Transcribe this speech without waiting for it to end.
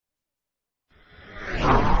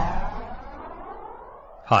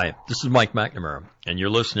Hi, this is Mike McNamara, and you're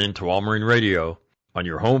listening to All Marine Radio on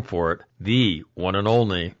your home for it, the one and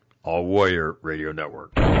only All Warrior Radio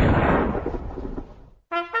Network.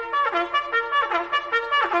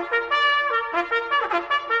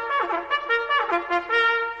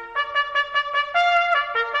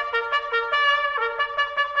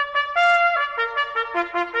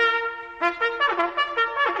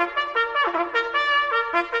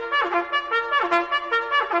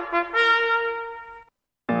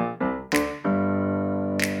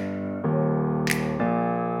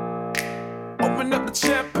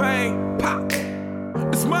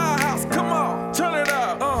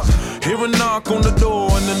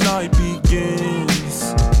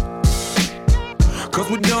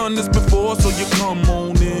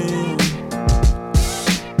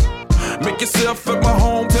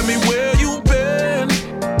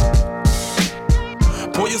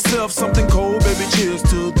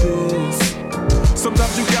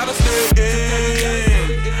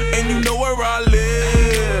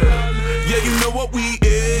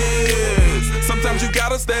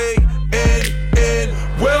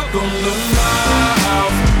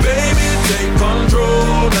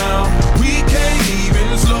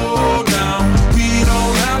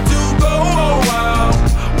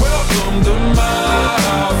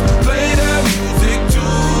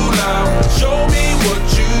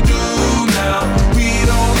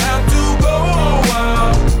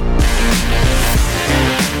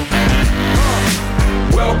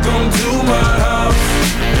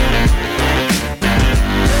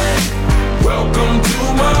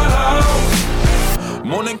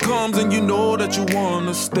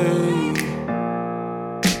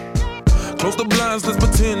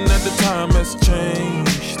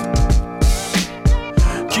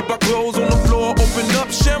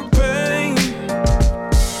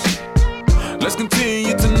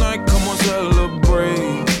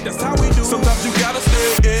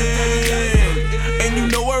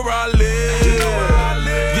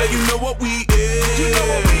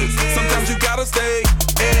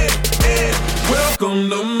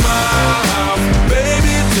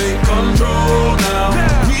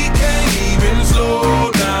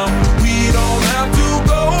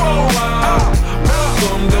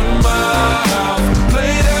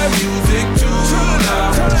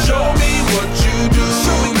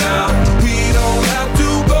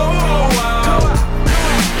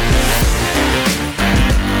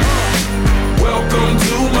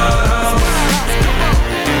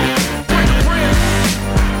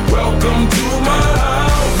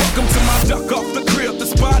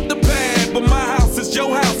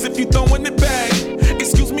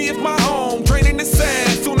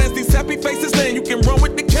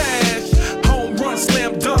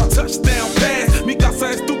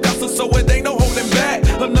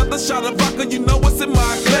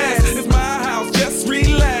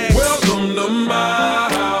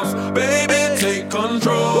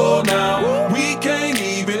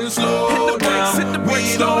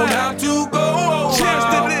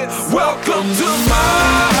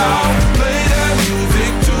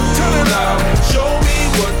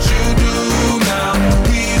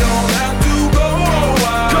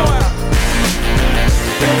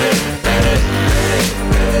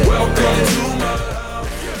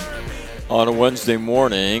 On a Wednesday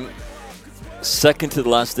morning, second to the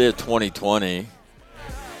last day of 2020.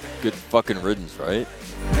 Good fucking riddance, right?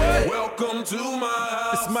 Welcome to my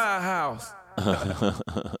house. It's my house.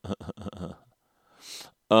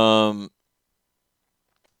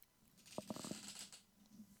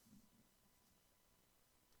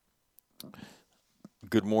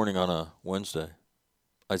 Good morning on a Wednesday.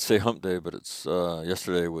 I'd say hump day, but it's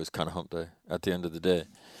yesterday was kind of hump day at the end of the day.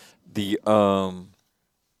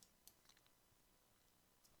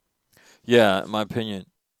 Yeah, in my opinion.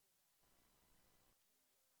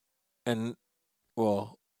 And,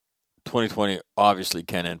 well, 2020 obviously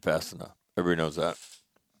can't end fast enough. Everybody knows that.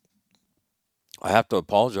 I have to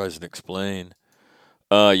apologize and explain.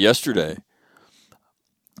 Yesterday,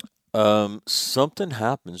 something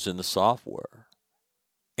happens in the software.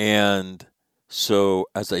 And so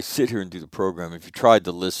as I sit here and do the program, if you tried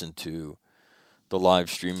to listen to the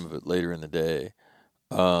live stream of it later in the day,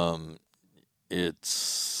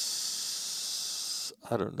 it's,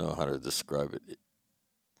 I don't know how to describe it.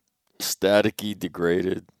 Staticky,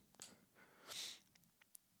 degraded.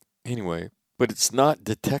 Anyway, but it's not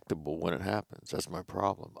detectable when it happens. That's my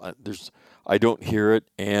problem. I don't hear it,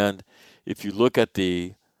 and if you look at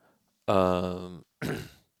the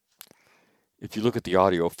if you look at the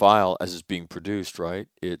audio file as it's being produced, right?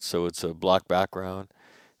 It's a black background,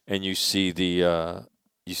 and you see the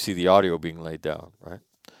audio being laid down, right?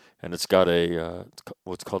 and it's got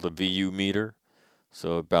what's called a VU meter,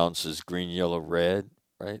 so it bounces green, yellow, red,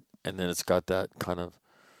 right? And then it's got that kind of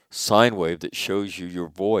sine wave that shows you your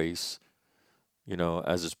voice,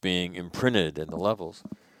 as it's being imprinted in the levels.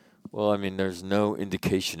 Well, I mean, there's no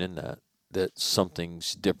indication in that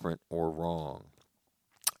something's different or wrong,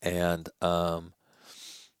 and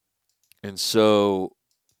so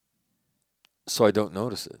I don't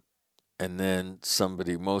notice it. And then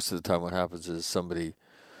most of the time what happens is somebody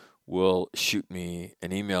will shoot me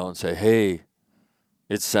an email and say, hey,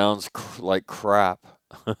 it sounds like crap.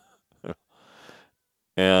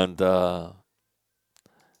 and I'll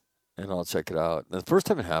check it out. And the first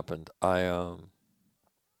time it happened, I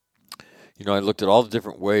looked at all the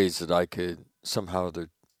different ways that I could somehow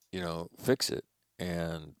fix it,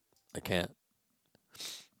 and I can't,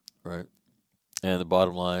 right? And the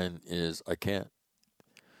bottom line is I can't.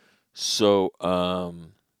 So,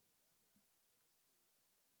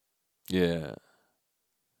 yeah.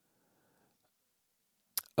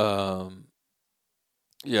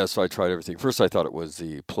 Yeah, so I tried everything. First, I thought it was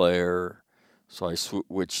the player, so I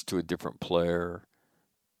switched to a different player.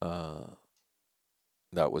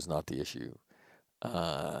 That was not the issue.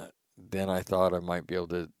 Then I thought I might be able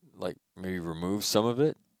to, maybe remove some of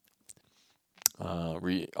it.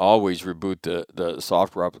 Always reboot the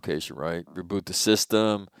software application, right? Reboot the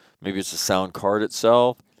system. Maybe it's the sound card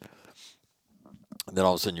itself. And then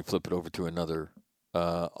all of a sudden you flip it over to another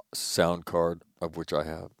sound card, of which I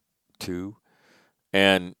have 2,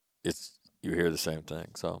 and you hear the same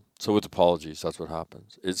thing. So with apologies, that's what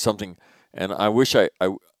happens. It's something, and I wish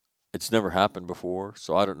it's never happened before,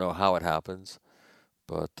 so I don't know how it happens,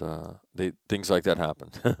 but things like that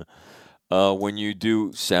happen. When you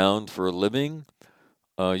do sound for a living,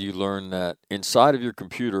 you learn that inside of your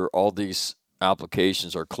computer, all these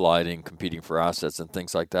applications are colliding, competing for assets and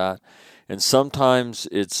things like that. And sometimes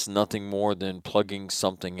it's nothing more than plugging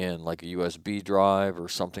something in, like a USB drive or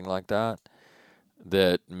something like that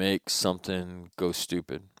makes something go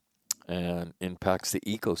stupid and impacts the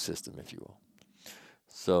ecosystem, if you will.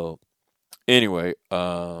 So anyway,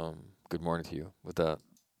 good morning to you with that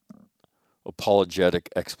apologetic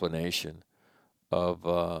explanation of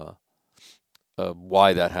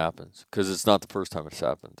why that happens, because it's not the first time it's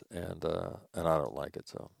happened, and I don't like it.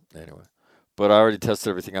 So anyway, but I already tested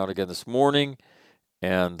everything out again this morning,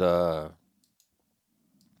 and so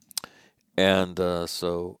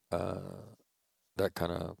that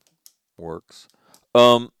kind of works.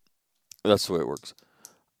 That's the way it works.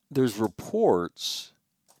 There's reports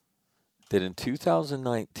that in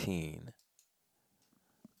 2019,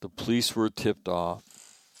 the police were tipped off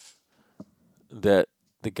that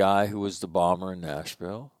the guy who was the bomber in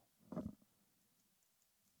Nashville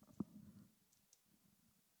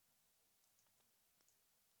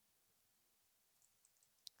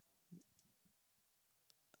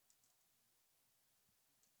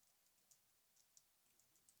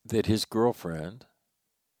that his girlfriend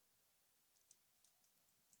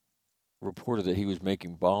reported that he was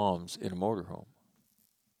making bombs in a motorhome.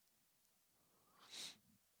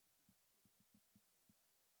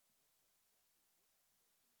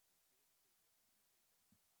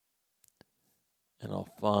 And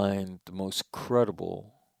I'll find the most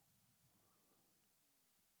credible.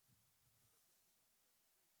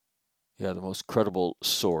 Yeah, the most credible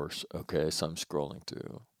source. Okay, so I'm scrolling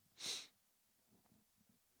through.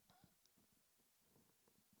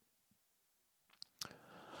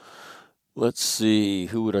 Let's see,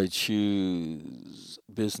 who would I choose?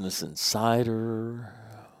 Business Insider.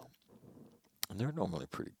 And they're normally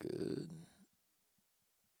pretty good.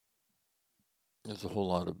 There's a whole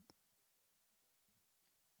lot of...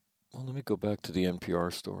 Well, let me go back to the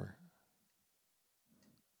NPR story.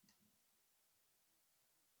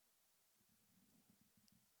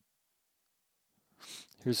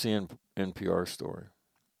 Here's the NPR story.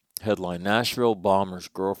 Headline: Nashville bomber's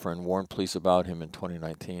girlfriend warned police about him in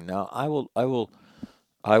 2019. Now, I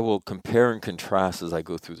will compare and contrast as I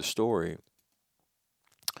go through the story.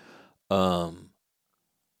 Remember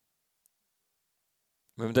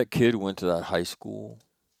that kid who went to that high school?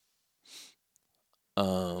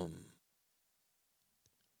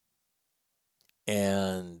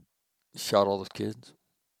 And shot all those kids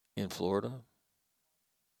in Florida?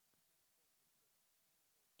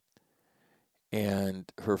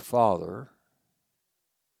 And her father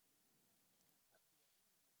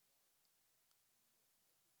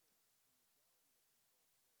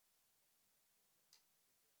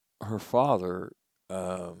I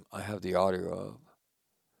have the audio of.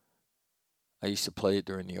 I used to play it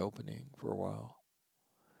during the opening for a while.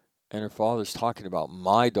 And her father's talking about,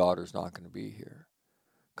 my daughter's not going to be here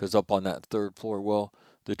because up on that third floor. Well,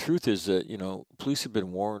 The truth is that, police have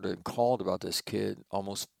been warned and called about this kid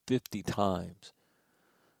almost 50 times,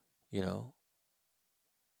 you know,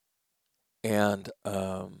 and,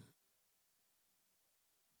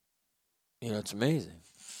 it's amazing.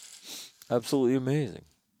 Absolutely amazing.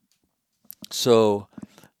 So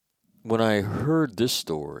when I heard this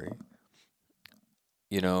story,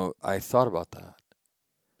 I thought about that,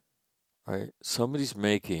 right? Somebody's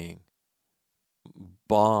making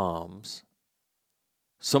bombs.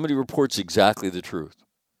 Somebody reports exactly the truth.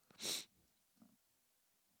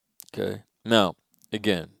 Okay. Now,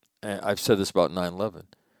 again, I've said this about 9/11.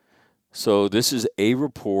 So this is a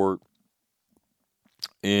report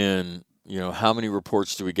in, how many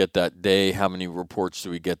reports do we get that day? How many reports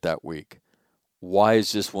do we get that week? Why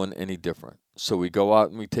is this one any different? So we go out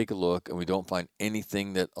and we take a look and we don't find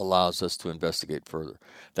anything that allows us to investigate further.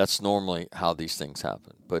 That's normally how these things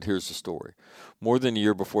happen. But here's the story. More than a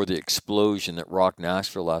year before the explosion that rocked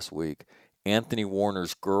Nashville last week, Anthony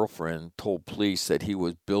Warner's girlfriend told police that he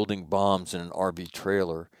was building bombs in an RV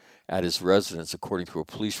trailer at his residence, according to a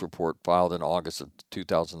police report filed in August of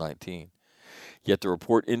 2019. Yet the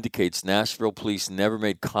report indicates Nashville police never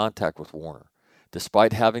made contact with Warner.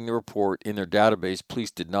 Despite having the report in their database,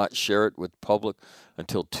 police did not share it with the public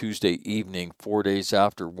until Tuesday evening, 4 days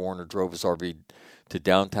after Warner drove his RV to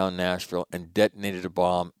downtown Nashville and detonated a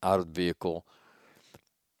bomb out of the vehicle,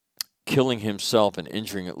 killing himself and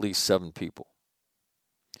injuring at least 7 people.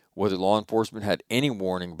 Whether law enforcement had any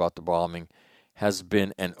warning about the bombing has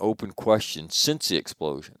been an open question since the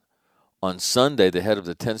explosion. On Sunday, the head of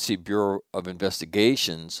the Tennessee Bureau of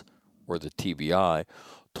Investigations, or the TBI,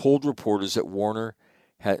 told reporters that Warner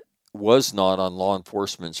was not on law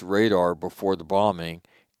enforcement's radar before the bombing,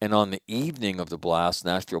 and on the evening of the blast,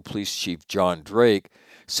 Nashville Police Chief John Drake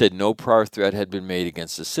said no prior threat had been made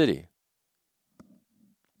against the city.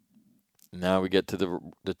 Now we get to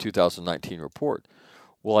the 2019 report.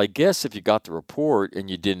 Well, I guess if you got the report and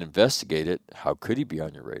you didn't investigate it, how could he be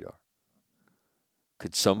on your radar?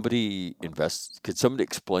 Could somebody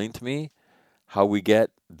explain to me how we get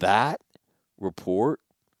that report?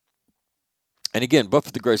 And again, but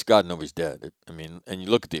for the grace of God, nobody's dead. And you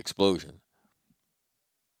look at the explosion.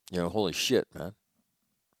 Holy shit, man.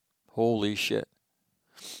 Holy shit.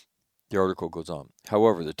 The article goes on.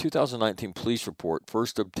 However, the 2019 police report,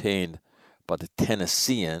 first obtained by the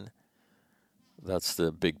Tennessean, that's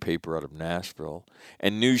the big paper out of Nashville,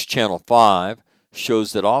 and News Channel 5,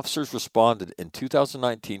 shows that officers responded in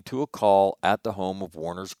 2019 to a call at the home of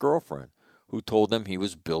Warner's girlfriend, who told them he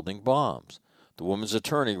was building bombs. The woman's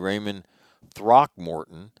attorney, Raymond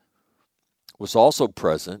Throckmorton, was also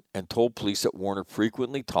present and told police that Warner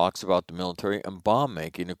frequently talks about the military and bomb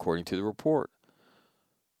making, according to the report.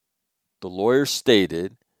 The lawyer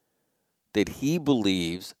stated that he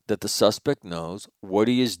believes that the suspect knows what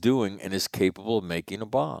he is doing and is capable of making a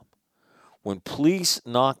bomb. When police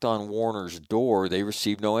knocked on Warner's door, they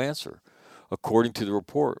received no answer. According to the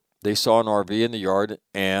report, they saw an RV in the yard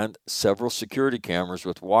and several security cameras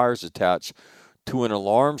with wires attached to an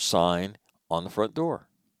alarm sign on the front door.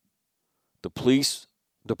 The police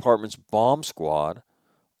department's bomb squad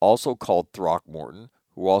also called Throckmorton,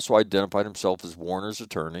 who also identified himself as Warner's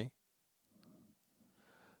attorney.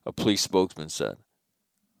 A police spokesman said.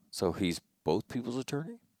 So he's both people's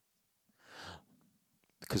attorney?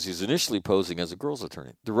 Because he's initially posing as a girl's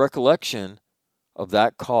attorney. The recollection of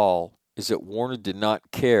that call is that Warner did not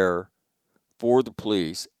care for the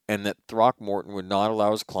police and that Throckmorton would not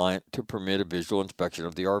allow his client to permit a visual inspection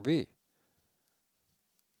of the RV.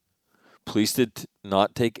 Police did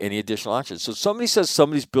not take any additional action. So somebody says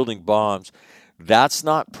somebody's building bombs. That's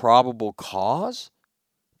not probable cause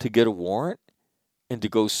to get a warrant and to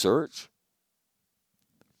go search.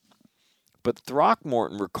 But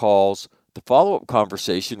Throckmorton recalls the follow-up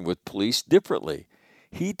conversation with police differently.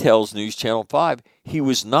 He tells News Channel 5 he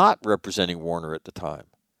was not representing Warner at the time.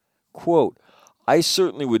 Quote, I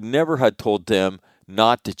certainly would never have told them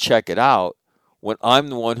not to check it out when I'm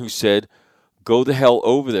the one who said, go the hell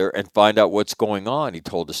over there and find out what's going on, he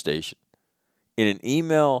told the station. In an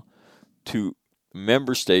email to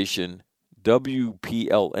member station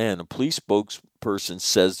WPLN, a police spokesperson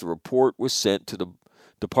says the report was sent to the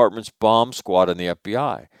department's bomb squad and the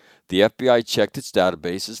FBI. The FBI checked its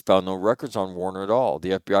databases, found no records on Warner at all.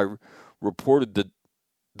 The FBI reported that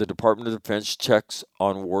the Department of Defense checks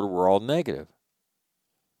on Warner were all negative.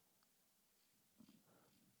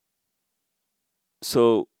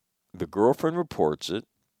 So the girlfriend reports it.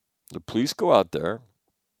 The police go out there.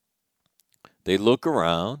 They look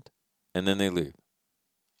around, and then they leave.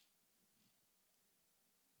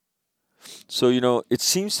 So, it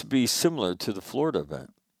seems to be similar to the Florida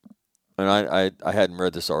event. and I hadn't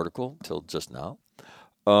read this article till just now.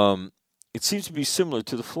 It seems to be similar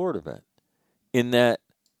to the Florida event in that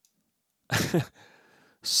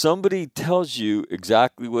somebody tells you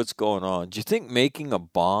exactly what's going on. Do you think making a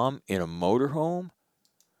bomb in a motorhome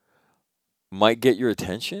might get your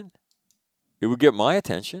attention? It would get my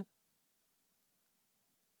attention.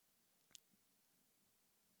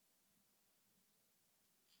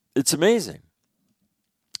 It's amazing.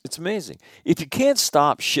 It's amazing. If you can't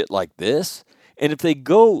stop shit like this, and if they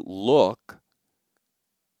go look,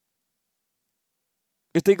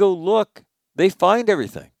 they find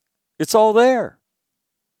everything. It's all there.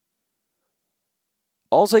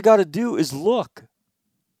 All they got to do is look.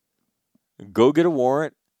 Go get a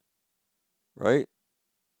warrant, right?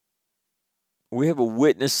 We have a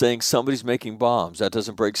witness saying somebody's making bombs. That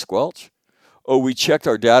doesn't break squelch. Oh, we checked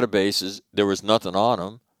our databases. There was nothing on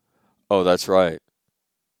them. Oh, that's right.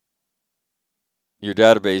 Your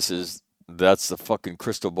databases, that's the fucking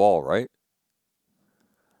crystal ball, right?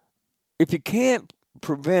 If you can't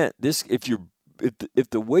prevent this, if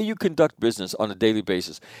the way you conduct business on a daily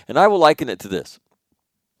basis, and I will liken it to this.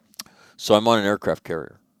 So I'm on an aircraft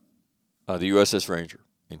carrier, the USS Ranger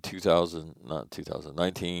in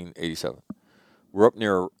 1987. We're up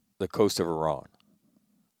near the coast of Iran,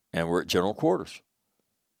 and we're at general quarters.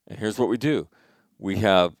 And here's what we do. We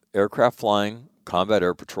have aircraft flying, combat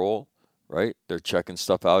air patrol, right? They're checking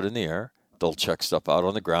stuff out in the air. They'll check stuff out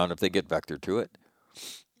on the ground if they get vector to it.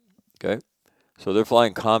 Okay? So they're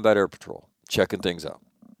flying combat air patrol, checking things out.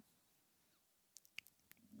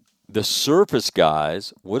 The surface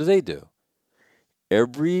guys, what do?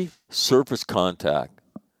 Every surface contact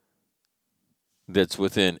that's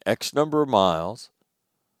within X number of miles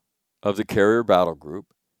of the carrier battle group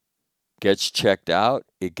gets checked out.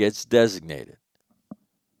 It gets designated.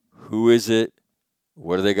 Who is it?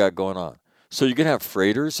 What do they got going on? So you can have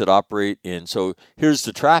freighters that operate in. So here's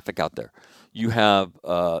the traffic out there. You have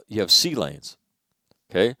sea lanes.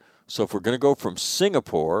 Okay, so if we're going to go from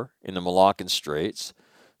Singapore in the Malaccan Straits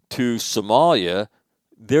to Somalia,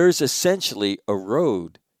 there's essentially a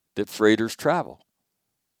road that freighters travel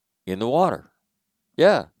in the water.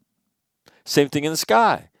 Yeah. Same thing in the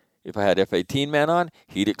sky. If I had F-18 man on,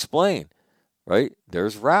 he'd explain, right?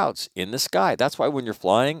 There's routes in the sky. That's why when you're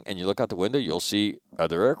flying and you look out the window, you'll see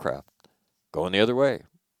other aircraft going the other way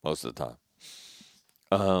most of the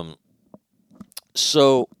time.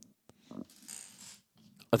 So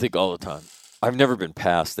I think all the time. I've never been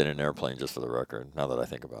passed in an airplane, just for the record, now that I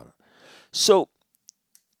think about it. So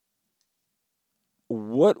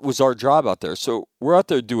what was our job out there? So we're out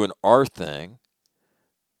there doing our thing.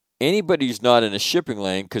 Anybody who's not in a shipping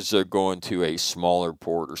lane because they're going to a smaller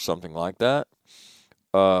port or something like that,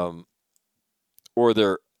 or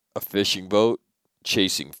they're a fishing boat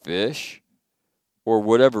chasing fish, or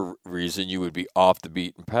whatever reason you would be off the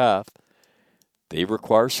beaten path, they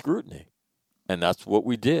require scrutiny. And that's what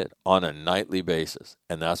we did on a nightly basis.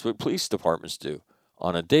 And that's what police departments do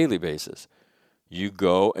on a daily basis. You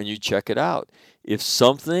go and you check it out. If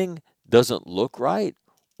something doesn't look right,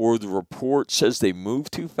 or the report says they move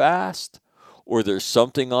too fast, or there's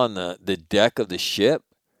something on the deck of the ship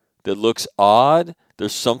that looks odd,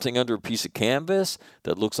 there's something under a piece of canvas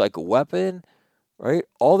that looks like a weapon, right?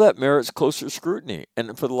 All that merits closer scrutiny.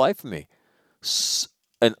 And for the life of me,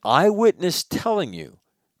 an eyewitness telling you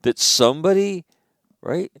that somebody,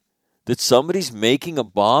 right, that somebody's making a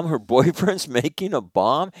bomb, her boyfriend's making a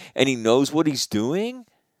bomb, and he knows what he's doing,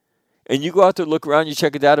 and you go out there, look around, you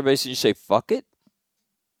check a database, and you say, fuck it?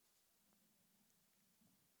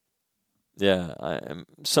 Yeah,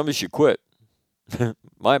 somebody should quit.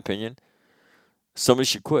 My opinion. Somebody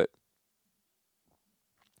should quit.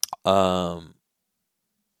 Yeah,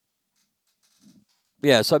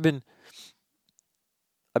 so I've been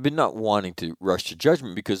not wanting to rush to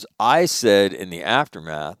judgment because I said in the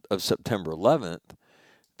aftermath of September 11th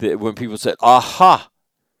that when people said, aha,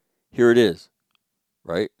 here it is,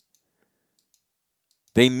 right?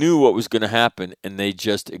 They knew what was going to happen and they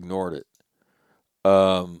just ignored it.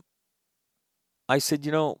 I said,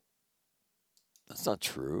 that's not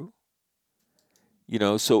true.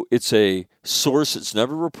 So it's a source that's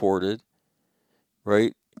never reported,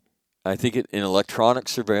 right? I think in electronic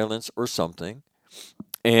surveillance or something.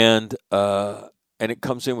 And it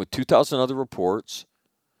comes in with 2,000 other reports.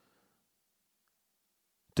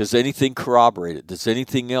 Does anything corroborate it? Does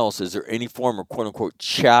anything else? Is there any form of quote unquote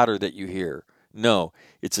chatter that you hear? No,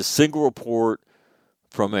 it's a single report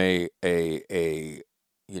from a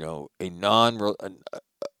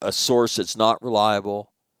source that's not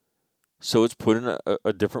reliable. So it's put in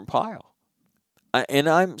a different pile.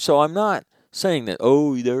 I'm not saying that,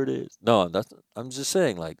 oh, there it is. No, I'm just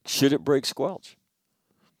saying, like, should it break squelch?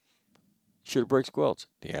 Should it break squelch?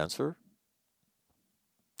 The answer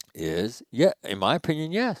is, yeah, in my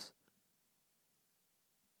opinion, yes.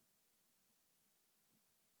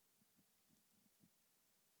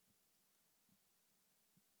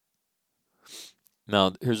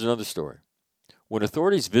 Now, here's another story. When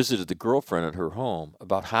authorities visited the girlfriend at her home,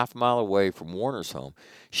 about half a mile away from Warner's home,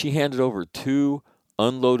 she handed over 2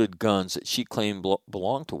 unloaded guns that she claimed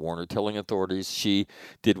belonged to Warner, telling authorities she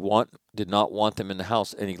did not want them in the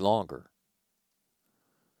house any longer.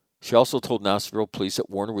 She also told Nashville police that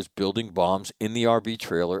Warner was building bombs in the RV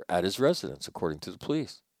trailer at his residence, according to the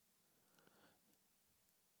police.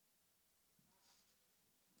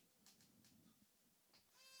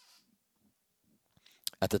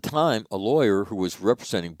 At the time, a lawyer who was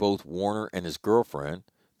representing both Warner and his girlfriend,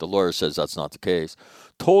 the lawyer says that's not the case,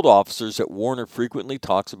 told officers that Warner frequently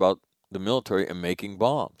talks about the military and making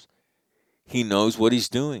bombs. He knows what he's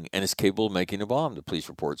doing and is capable of making a bomb, the police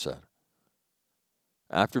report said.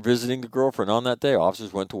 After visiting the girlfriend on that day,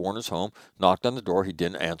 officers went to Warner's home, knocked on the door. He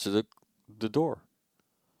didn't answer the door.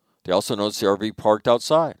 They also noticed the RV parked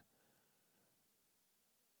outside.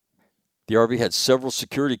 The RV had several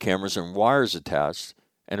security cameras and wires attached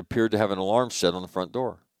and appeared to have an alarm set on the front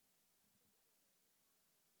door.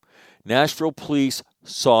 Nashville police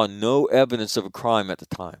saw no evidence of a crime at the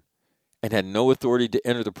time and had no authority to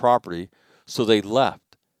enter the property, so they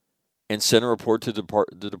left and sent a report to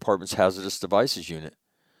the department's hazardous devices unit.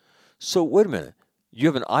 So wait a minute. You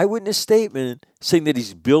have an eyewitness statement saying that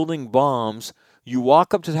he's building bombs. You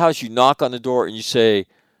walk up to the house, you knock on the door, and you say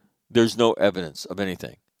there's no evidence of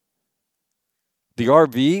anything. The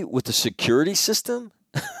RV with the security system,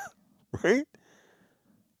 right?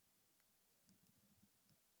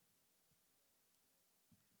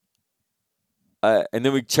 And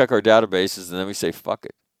then we check our databases, and then we say, fuck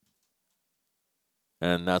it.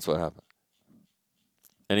 And that's what happened.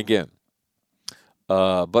 And again,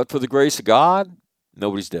 but for the grace of God,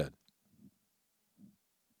 nobody's dead.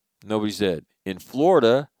 Nobody's dead. In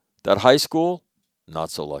Florida, that high school, not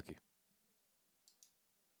so lucky.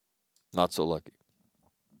 Not so lucky.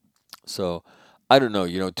 So, I don't know.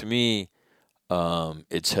 To me,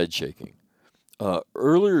 it's head shaking.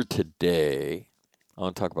 Earlier today, I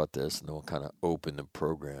want to talk about this, and then we'll kind of open the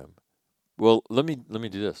program. Well, let me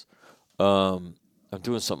do this. I'm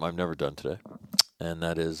doing something I've never done today, and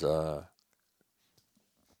that is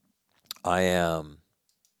I am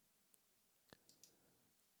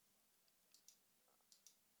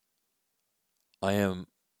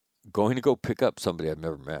going to go pick up somebody I've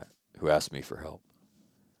never met who asked me for help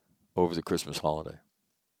over the Christmas holiday.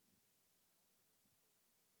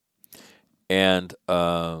 And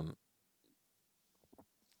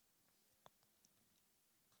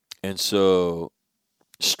so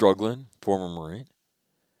struggling, former Marine,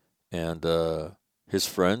 and his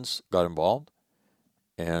friends got involved,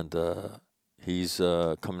 and he's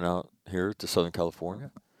coming out here to Southern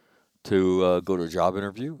California to go to a job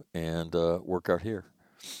interview and work out here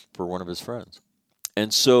for one of his friends.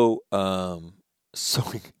 And so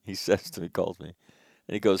he says to me, calls me,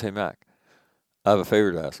 and he goes, "Hey, Mac, I have a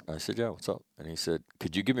favor to ask." I said, "Yeah, what's up?" And he said,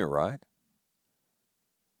 "Could you give me a ride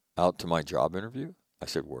out to my job interview?" I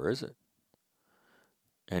said, "Where is it?"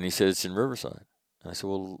 And he said, "It's in Riverside." And I said,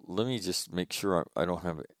 "Well, let me just make sure I don't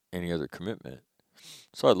have any other commitment."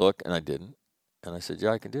 So I looked, and I didn't. And I said,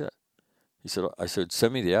 "Yeah, I can do that." I said,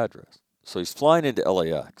 "Send me the address." So he's flying into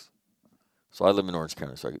LAX. So I live in Orange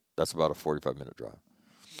County, so that's about a 45-minute drive.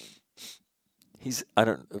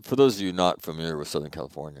 For those of you not familiar with Southern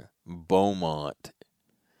California, Beaumont.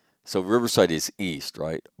 So Riverside is east,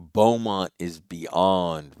 right? Beaumont is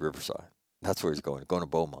beyond Riverside. That's where he's going to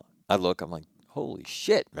Beaumont. I'm like, holy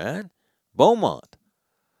shit, man. Beaumont.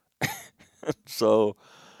 So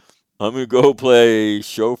I'm going to go play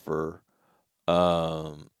chauffeur.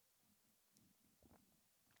 I'm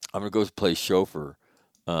going to go play chauffeur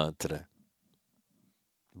today.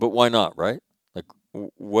 But why not, right? Like,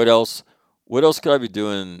 what else could I be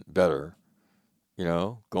doing better?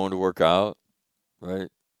 Going to work out, right?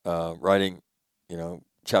 Writing,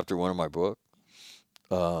 chapter 1 of my book,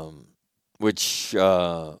 which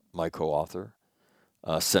my co-author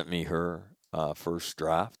sent me her first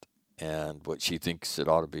draft and what she thinks it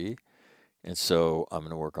ought to be. And so I'm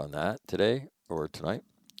going to work on that today or tonight.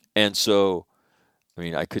 And so,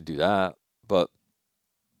 I could do that, but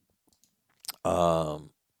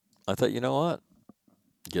I thought, you know what?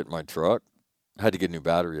 Get my truck. I had to get a new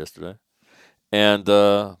battery yesterday. And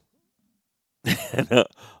I'm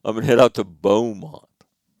going to head out to Beaumont.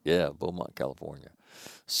 Yeah, Beaumont, California.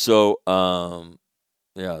 So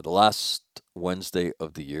the last Wednesday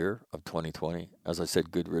of the year of 2020. As I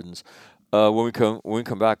said, good riddance. When we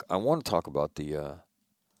come back, I want to talk about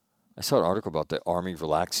I saw an article about the Army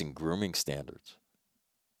relaxing grooming standards.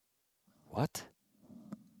 What?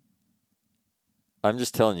 I'm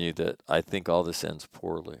just telling you that I think all this ends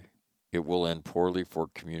poorly. It will end poorly for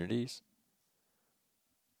communities,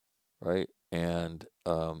 right? And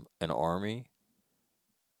an army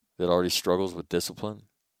that already struggles with discipline,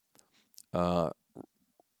 uh,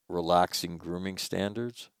 relaxing grooming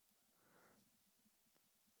standards.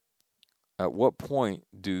 At what point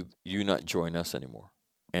do you not join us anymore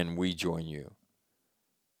and we join you?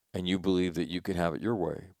 And you believe that you can have it your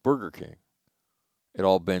way? Burger King. It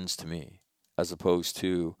all bends to me, as opposed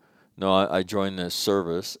to, no, I joined this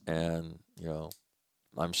service and,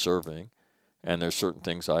 I'm serving, and there's certain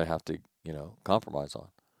things I have to, compromise on.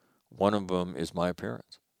 One of them is my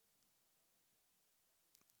appearance.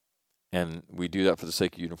 And we do that for the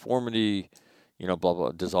sake of uniformity, blah,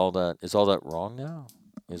 blah. Is all that wrong now?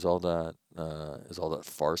 Is all that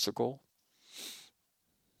farcical?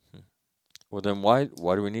 Well, then why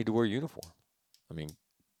do we need to wear a uniform? I mean,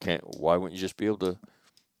 why wouldn't you just be able to,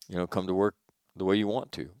 come to work the way you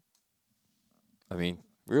want to? I mean,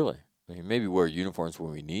 really. I mean, maybe wear uniforms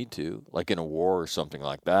when we need to, like in a war or something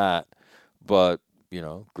like that. But,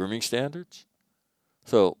 grooming standards?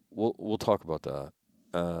 So we'll talk about that.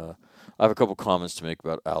 I have a couple comments to make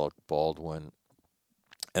about Alec Baldwin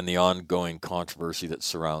and the ongoing controversy that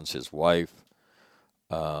surrounds his wife.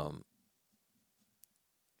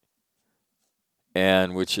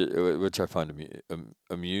 And which I find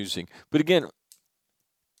amusing. But again,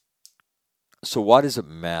 so why does it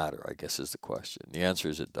matter, I guess, is the question. The answer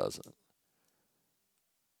is it doesn't.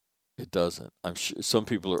 It doesn't. I'm sure some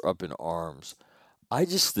people are up in arms. I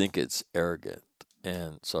just think it's arrogant.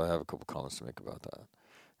 And so I have a couple comments to make about that.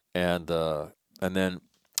 And then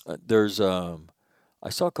there's I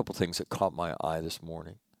saw a couple things that caught my eye this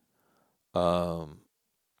morning.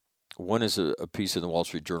 One is a piece in the Wall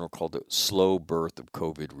Street Journal called "The Slow Birth of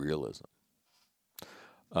COVID Realism."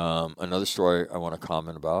 Another story I want to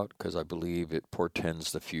comment about because I believe it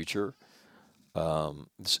portends the future, and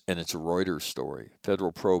it's a Reuters story.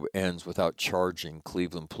 Federal probe ends without charging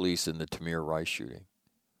Cleveland police in the Tamir Rice shooting.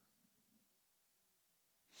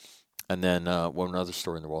 And then one other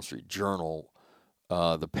story in the Wall Street Journal.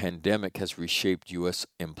 The pandemic has reshaped U.S.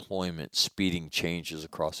 employment, speeding changes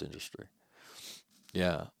across industry.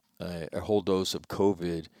 Yeah, a whole dose of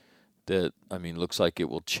COVID that, looks like it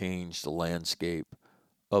will change the landscape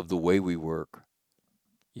of the way we work,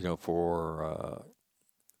 for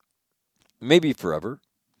maybe forever.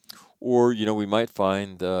 Or, we might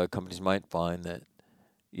find, companies might find that,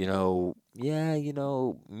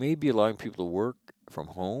 maybe allowing people to work from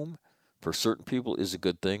home for certain people is a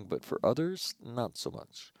good thing, but for others, not so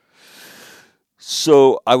much.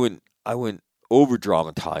 So I wouldn't over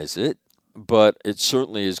dramatize it, but it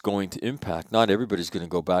certainly is going to impact. Not everybody's going to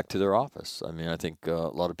go back to their office. I think a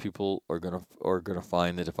lot of people are going to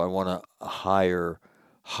find that if I want to hire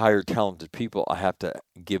talented people, I have to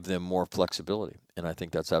give them more flexibility, and I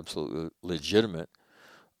think that's absolutely legitimate.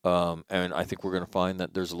 And I think we're going to find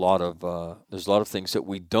that there's a lot of things that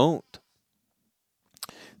we don't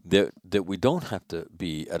have to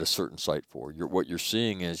be at a certain site for. What you're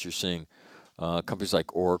seeing is companies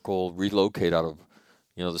like Oracle relocate out of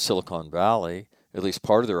the Silicon Valley, at least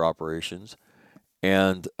part of their operations,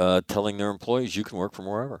 and telling their employees you can work from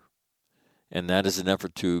wherever. And that is an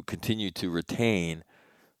effort to continue to retain,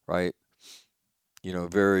 right,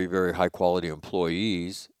 very, very high quality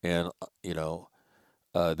employees. And,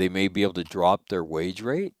 they may be able to drop their wage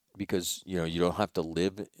rate because, you don't have to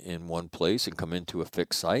live in one place and come into a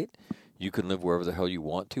fixed site. You can live wherever the hell you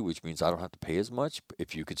want to, which means I don't have to pay as much.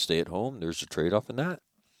 If you could stay at home, there's a trade-off in that.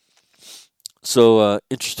 So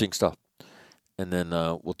interesting stuff. And then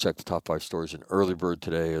we'll check the top 5 stories in Early Bird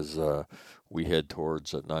today as we head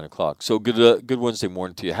towards 9 o'clock. So good Wednesday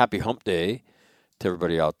morning to you. Happy Hump Day to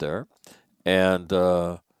everybody out there. And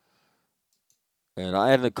I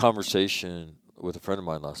had a conversation with a friend of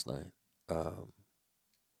mine last night.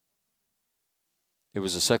 It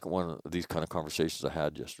was the second one of these kind of conversations I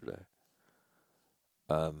had yesterday.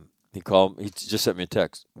 He just sent me a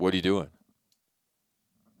text. What are you doing?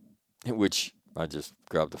 Which I just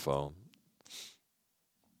grabbed the phone.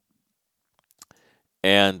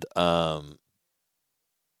 And I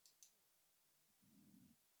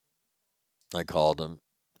called him,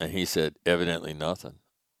 and he said, evidently nothing.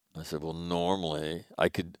 I said, well, normally we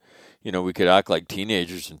could act like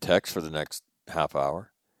teenagers and text for the next half hour.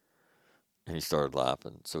 And he started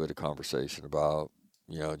laughing. So we had a conversation about,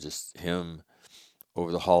 just him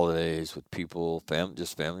over the holidays with people,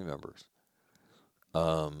 just family members.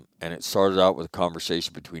 And it started out with a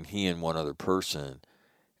conversation between he and one other person,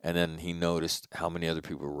 and then he noticed how many other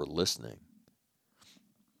people were listening.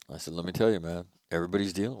 I said, let me tell you, man,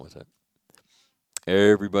 everybody's dealing with it.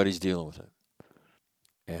 Everybody's dealing with it.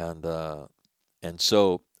 And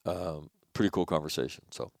so, pretty cool conversation.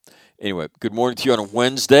 So, anyway, good morning to you on a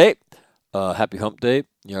Wednesday. Happy Hump Day.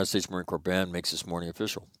 The United States Marine Corps Band makes this morning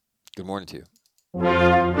official. Good morning to you.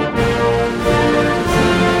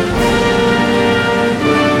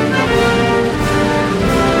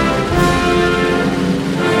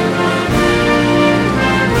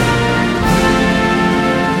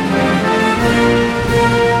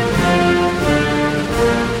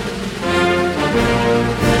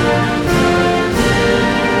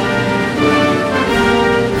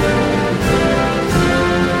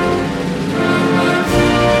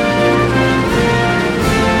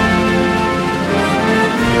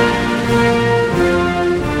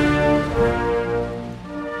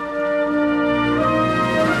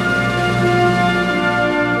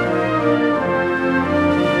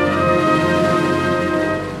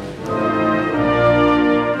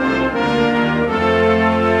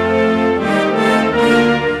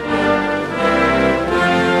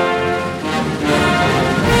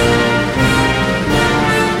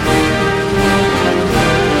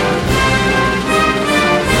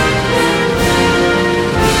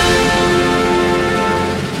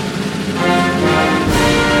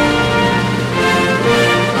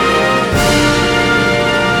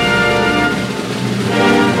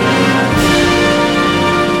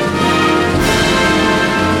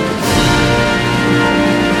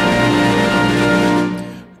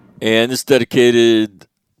 And it's dedicated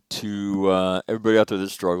to everybody out there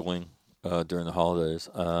that's struggling during the holidays.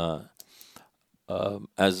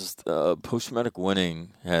 As post-traumatic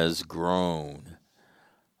winning has grown,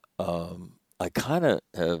 I kind of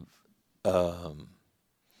have,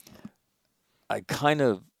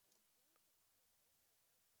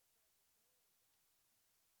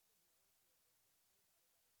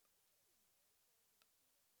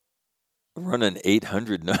 run an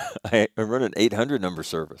 800. I run an 800 number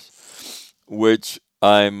service, which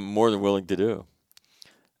I'm more than willing to do,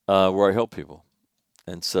 where I help people.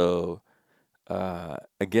 And so,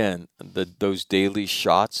 again, those daily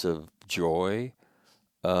shots of joy,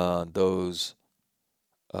 those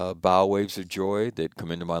bow waves of joy that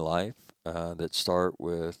come into my life, that start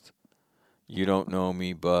with "You don't know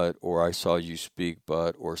me, but," or "I saw you speak,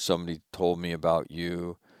 but," or "Somebody told me about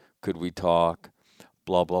you. Could we talk?"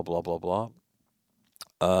 Blah blah blah blah blah.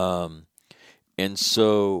 And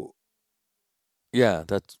so, yeah,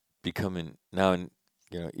 that's becoming now an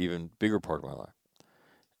even bigger part of my life.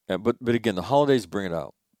 But again, the holidays bring it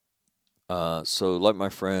out. So like my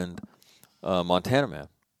friend Montana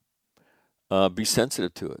Man, be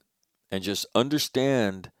sensitive to it and just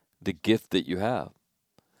understand the gift that you have.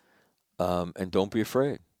 And don't be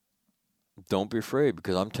afraid. Don't be afraid,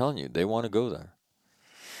 because I'm telling you, they want to go there.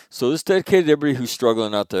 So this is dedicated to everybody who's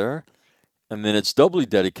struggling out there. And then it's doubly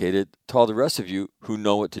dedicated to all the rest of you who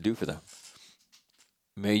know what to do for them.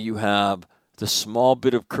 May you have the small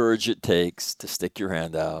bit of courage it takes to stick your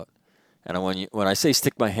hand out. And when I say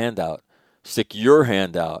stick my hand out, stick your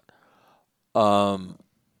hand out.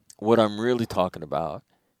 What I'm really talking about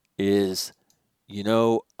is,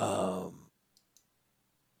 on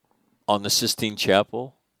the Sistine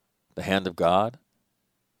Chapel, the hand of God.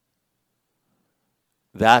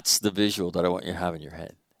 That's the visual that I want you to have in your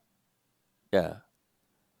head. Yeah.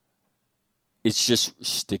 It's just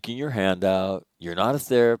sticking your hand out. You're not a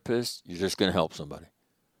therapist. You're just going to help somebody.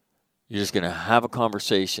 You're just going to have a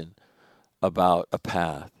conversation about a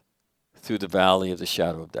path through the valley of the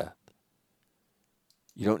shadow of death.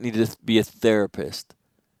 You don't need to be a therapist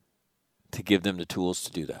to give them the tools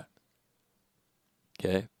to do that.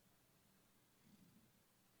 Okay?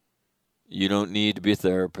 You don't need to be a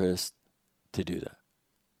therapist to do that.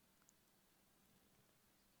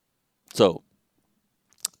 So,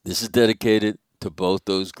 this is dedicated to both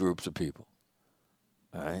those groups of people.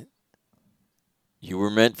 All right? You were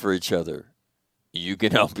meant for each other. You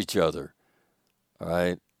can help each other. All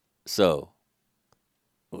right? So,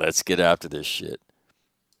 let's get after this shit.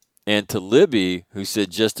 And to Libby, who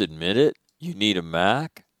said, just admit it, you need a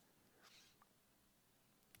Mac.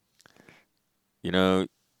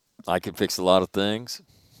 I can fix a lot of things.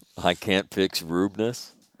 I can't fix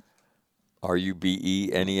rudeness.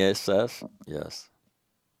 Rubeness? Yes.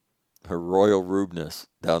 Her royal rudeness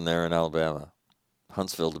down there in Alabama.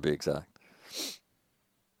 Huntsville, to be exact.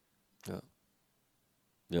 Yeah.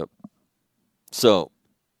 Yep. So,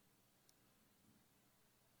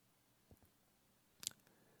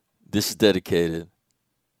 This is dedicated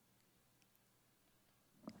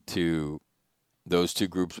to those two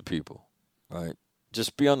groups of people, right?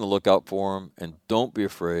 Just be on the lookout for them and don't be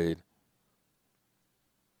afraid.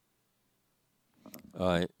 All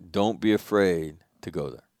right? Don't be afraid to go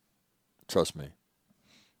there. Trust me.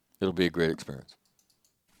 It'll be a great experience.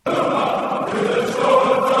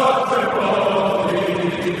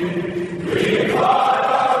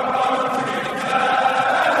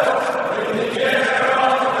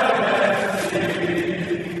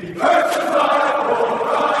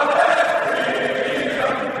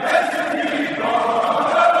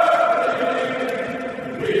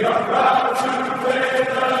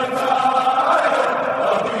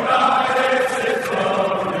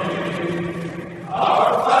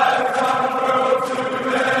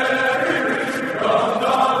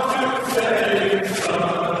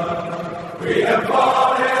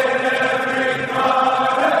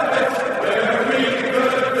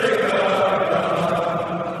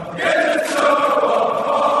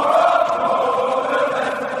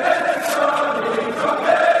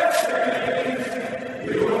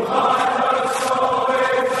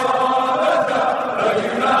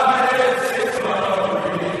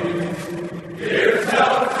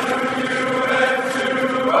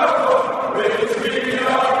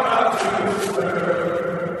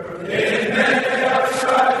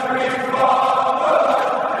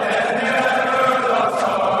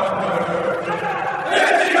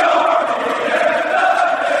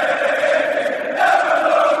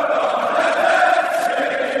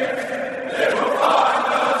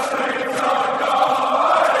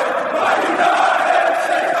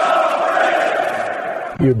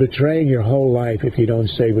 You're betraying your whole life if you don't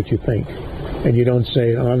say what you think, and you don't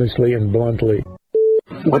say it honestly and bluntly.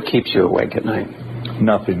 What keeps you awake at night?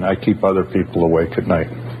 Nothing. I keep other people awake at night.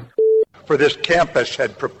 For this campus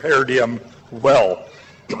had prepared him well.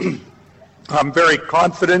 I'm very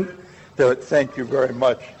confident that, thank you very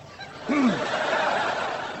much.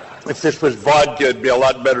 If this was vodka, it'd be a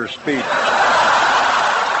lot better speech.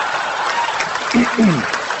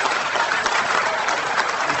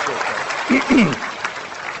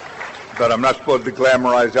 But I'm not supposed to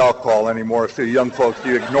glamorize alcohol anymore, so young folks,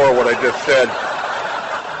 you ignore what I just said.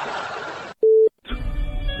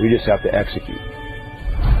 We just have to execute.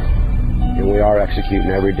 And we are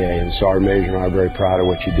executing every day, and Sergeant Major and I are very proud of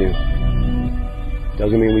what you do.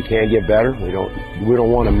 Doesn't mean we can't get better. We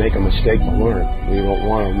don't want to make a mistake to learn. We don't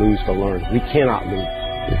want to lose to learn. We cannot lose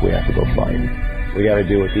if we have to go fight. We got to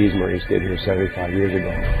do what these Marines did here 75 years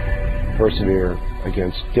ago. Persevere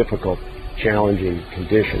against difficult, challenging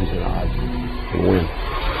conditions and odds and win.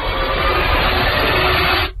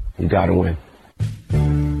 You got to win.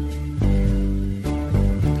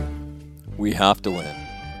 We have to win,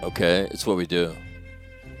 okay? It's what we do.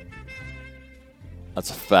 That's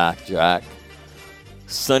a fact, Jack.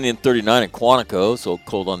 Sunny and 39 in Quantico, so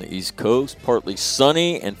cold on the East Coast. Partly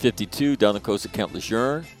sunny and 52 down the coast of Camp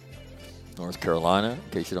Lejeune, North Carolina, in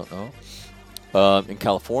case you don't know. In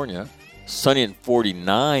California, sunny and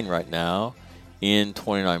 49 right now in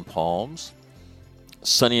 29 Palms.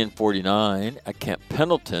 Sunny and 49 at Camp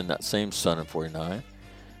Pendleton, that same sun and 49.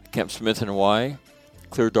 Camp Smith in Hawaii,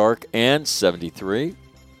 clear dark and 73.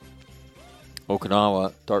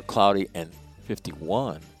 Okinawa, dark cloudy and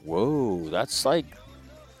 51. Whoa, that's like,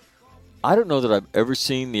 I don't know that I've ever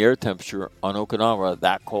seen the air temperature on Okinawa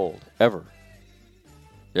that cold, ever.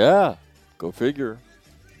 Yeah, go figure.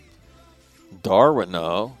 Darwin,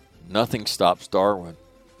 no. Nothing stops Darwin.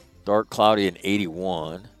 Dark, cloudy, and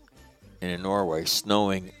 81. And in Norway,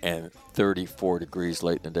 snowing and 34 degrees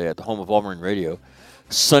late in the day. At the home of All Marine Radio,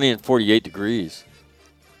 sunny and 48 degrees.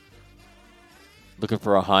 Looking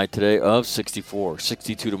for a high today of 64.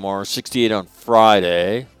 62 tomorrow, 68 on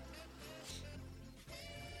Friday.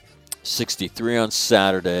 63 on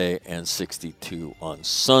Saturday, and 62 on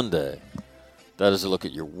Sunday. That is a look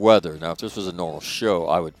at your weather. Now, if this was a normal show,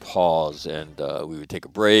 I would pause and we would take a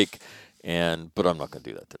break, but I'm not going to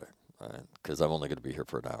do that today, right? Because I'm only going to be here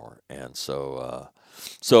for an hour. And so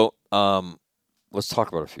let's talk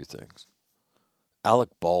about a few things. Alec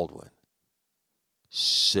Baldwin.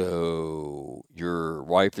 So your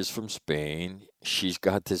wife is from Spain. She's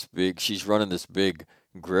running this big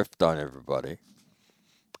grift on everybody.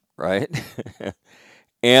 Right?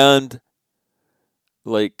 And,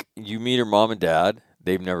 like, you meet her mom and dad.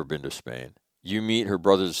 They've never been to Spain. You meet her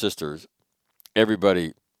brothers and sisters.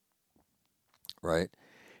 Everybody, right?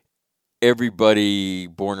 Everybody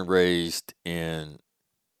born and raised in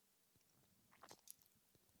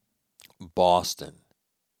Boston.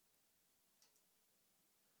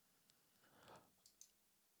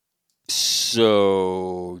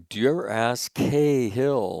 So, do you ever ask, hey,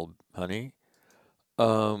 Hill, honey.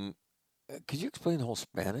 Could you explain the whole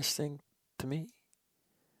Spanish thing to me?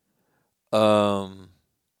 Because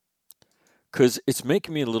it's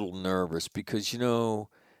making me a little nervous because,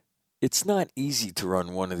 it's not easy to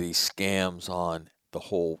run one of these scams on the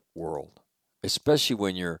whole world, especially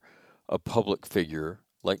when you're a public figure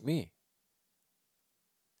like me.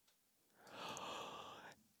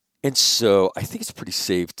 And so I think it's pretty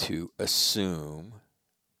safe to assume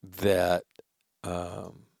that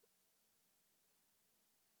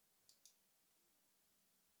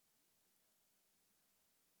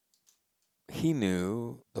he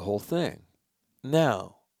knew the whole thing.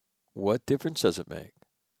 Now, what difference does it make?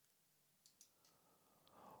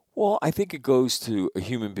 Well, I think it goes to a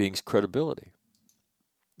human being's credibility.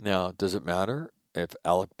 Now, does it matter if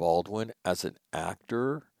Alec Baldwin, as an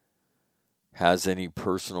actor, has any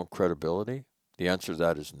personal credibility? The answer to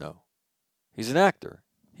that is no. He's an actor.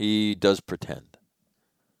 He does pretend.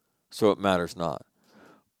 So it matters not.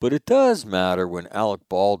 But it does matter when Alec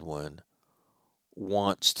Baldwin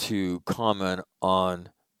wants to comment on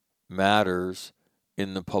matters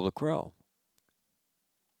in the public realm.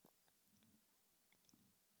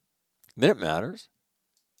 Then it matters.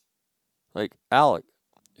 Like, Alec,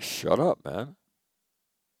 shut up, man.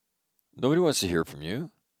 Nobody wants to hear from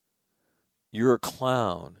you. You're a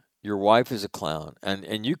clown. Your wife is a clown.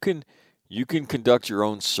 And you can conduct your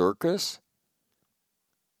own circus,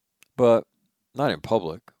 but not in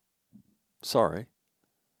public. Sorry.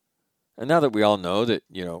 And now that we all know that,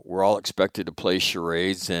 we're all expected to play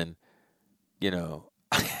charades and, I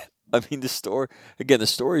mean, the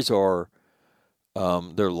stories are,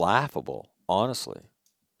 they're laughable, honestly.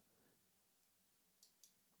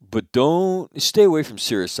 But don't stay away from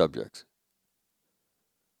serious subjects.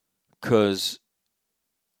 Because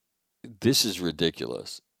this is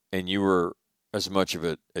ridiculous. And you were as much of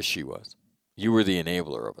it as she was. You were the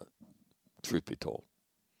enabler of it, truth be told.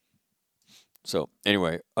 So,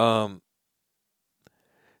 anyway, the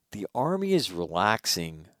Army is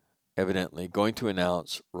relaxing, evidently, going to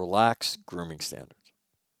announce relaxed grooming standards.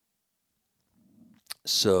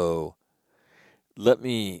 So, let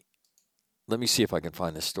me see if I can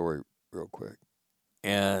find this story real quick.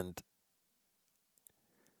 And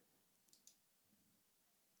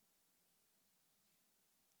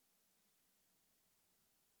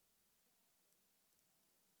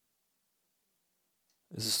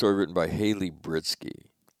this is a story written by Haley Britsky.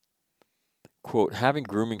 Quote, having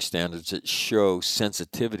grooming standards that show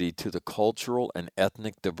sensitivity to the cultural and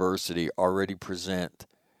ethnic diversity already present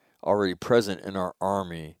in our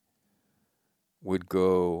Army would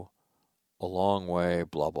go a long way,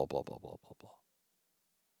 blah, blah, blah, blah, blah, blah, blah.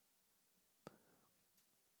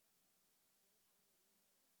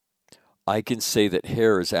 I can say that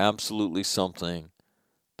hair is absolutely something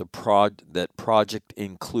that Project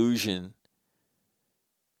Inclusion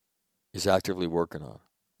is actively working on.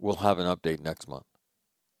 We'll have an update next month.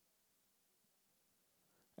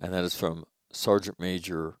 And that is from Sergeant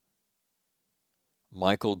Major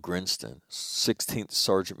Michael Grinston, 16th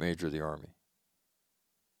Sergeant Major of the Army.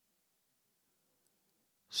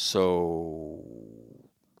 So,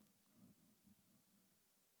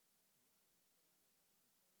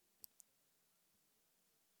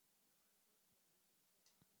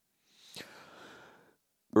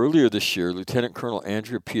 earlier this year, Lieutenant Colonel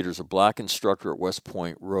Andrea Peters, a black instructor at West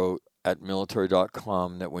Point, wrote at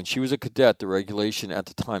military.com that when she was a cadet, the regulation at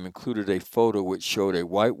the time included a photo which showed a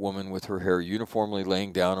white woman with her hair uniformly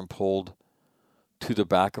laying down and pulled to the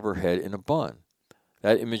back of her head in a bun.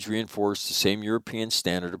 That image reinforced the same European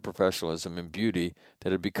standard of professionalism and beauty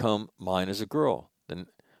that had become mine as a girl.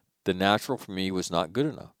 The natural for me was not good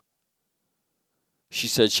enough. She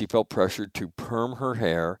said she felt pressured to perm her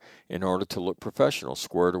hair in order to look professional,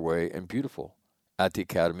 squared away, and beautiful at the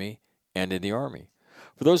academy and in the Army.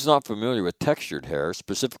 For those not familiar with textured hair,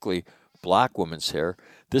 specifically black women's hair,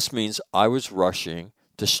 this means I was rushing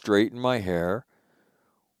to straighten my hair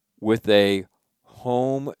with a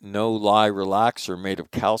home no-lie relaxer made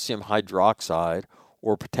of calcium hydroxide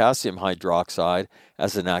or potassium hydroxide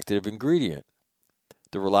as an active ingredient.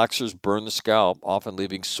 The relaxers burn the scalp, often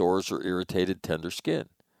leaving sores or irritated, tender skin.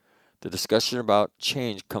 The discussion about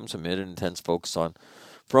change comes amid an intense focus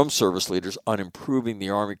from service leaders on improving the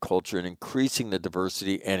Army culture and increasing the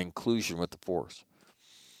diversity and inclusion with the force.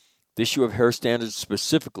 The issue of hair standards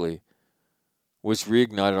specifically was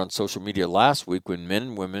reignited on social media last week when men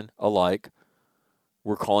and women alike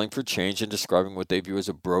were calling for change and describing what they view as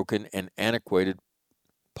a broken and antiquated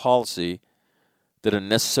policy that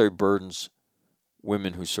unnecessarily burdens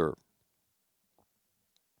women who serve.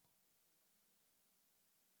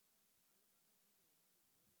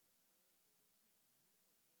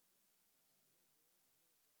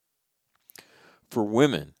 For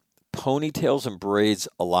women, ponytails and braids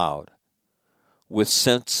allowed, with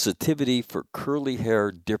sensitivity for curly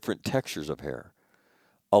hair, different textures of hair.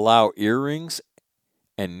 Allow earrings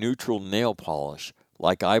and neutral nail polish,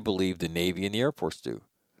 like I believe the Navy and the Air Force do.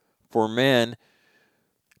 For men,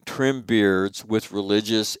 trim beards with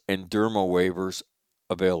religious and derma waivers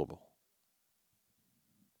available.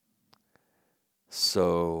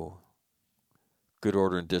 So, good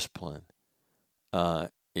order and discipline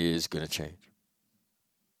is going to change.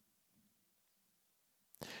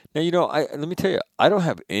 Now, let me tell you, I don't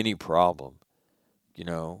have any problem.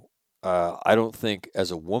 I don't think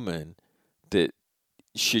as a woman that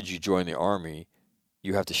should you join the Army,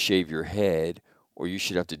 you have to shave your head or you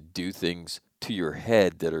should have to do things to your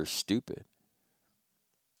head that are stupid.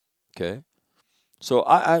 Okay? So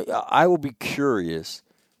I will be curious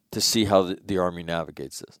to see how the Army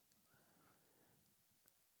navigates this.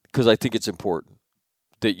 Because I think it's important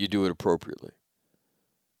that you do it appropriately.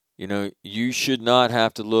 You should not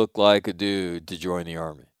have to look like a dude to join the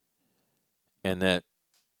Army. And that,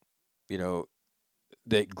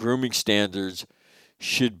 that grooming standards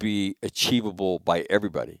should be achievable by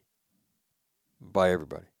everybody. By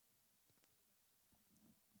everybody.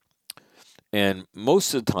 And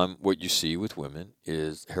most of the time, what you see with women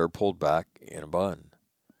is hair pulled back in a bun.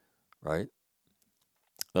 Right?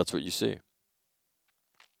 That's what you see.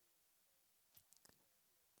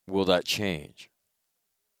 Will that change?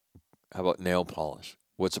 How about nail polish?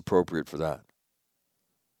 What's appropriate for that?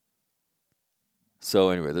 So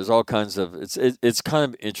anyway, there's all kinds of it's kind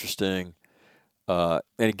of interesting. And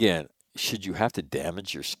again, should you have to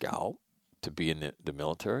damage your scalp to be in the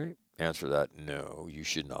military? Answer that: no, you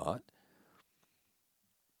should not.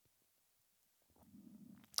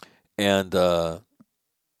 And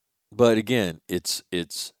but again, it's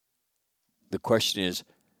the question is,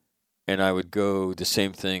 and I would go the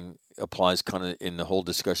same thing applies kind of in the whole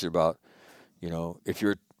discussion about, if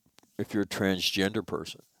you're a transgender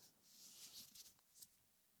person,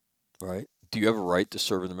 right? Do you have a right to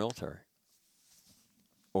serve in the military?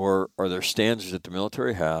 Or are there standards that the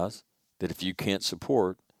military has that if you can't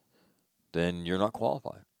support, then you're not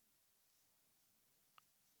qualified?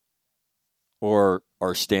 Or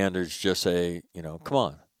are standards just say, come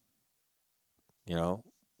on,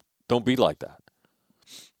 don't be like that.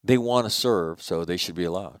 They want to serve, so they should be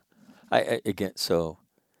allowed.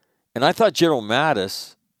 And I thought General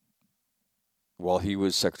Mattis, while he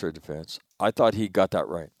was Secretary of Defense, I thought he got that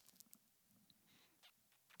right.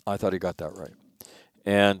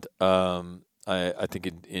 And I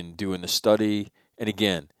think in doing the study, and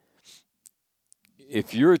again,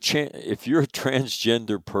 if you're a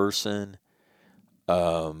transgender person,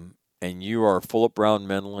 and you are full up round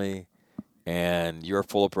mentally, and you're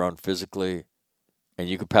full up round physically, and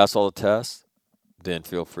you can pass all the tests, then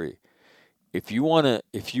feel free. If you're a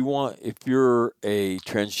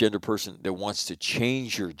transgender person that wants to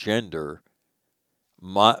change your gender,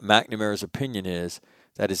 McNamara's opinion is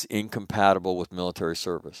that is incompatible with military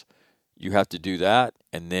service. You have to do that,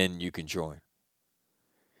 and then you can join.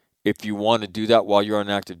 If you want to do that while you're on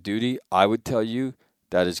active duty, I would tell you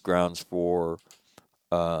that is grounds for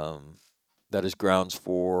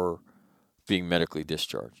being medically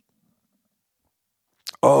discharged.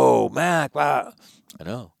 Oh, Mac, wow. I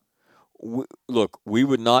know. Look, we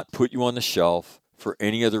would not put you on the shelf for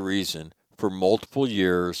any other reason for multiple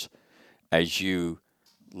years as you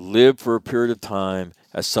live for a period of time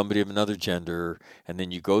as somebody of another gender, and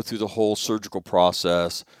then you go through the whole surgical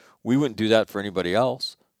process. We wouldn't do that for anybody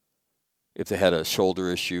else. If they had a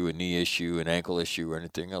shoulder issue, a knee issue, an ankle issue, or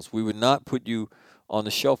anything else, we would not put you on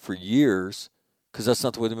the shelf for years because that's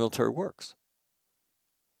not the way the military works.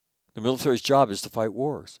 The military's job is to fight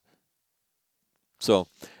wars. So,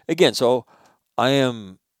 again, I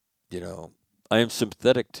am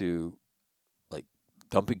sympathetic to, like,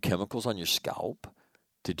 dumping chemicals on your scalp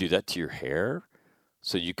to do that to your hair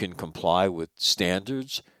so you can comply with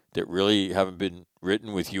standards that really haven't been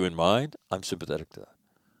written with you in mind. I'm sympathetic to that.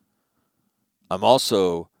 I'm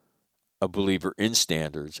also a believer in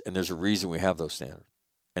standards, and there's a reason we have those standards,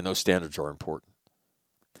 and those standards are important.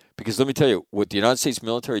 Because let me tell you, what the United States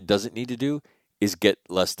military doesn't need to do is get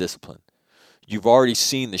less discipline. You've already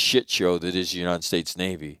seen the shit show that is the United States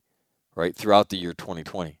Navy, right, throughout the year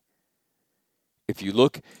 2020. If you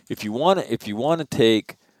want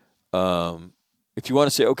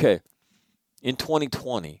to say, okay, in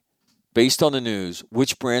 2020, based on the news,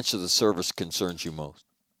 which branch of the service concerns you most?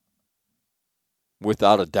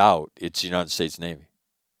 Without a doubt, it's the United States Navy.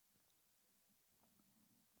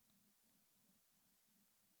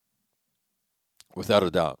 Without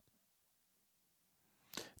a doubt.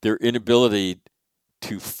 Their inability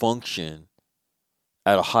to function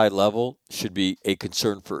at a high level should be a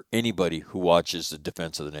concern for anybody who watches the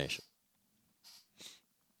defense of the nation.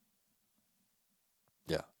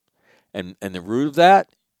 Yeah. And the root of that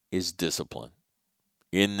is discipline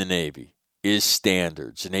in the Navy, is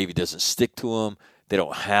standards. The Navy doesn't stick to them. They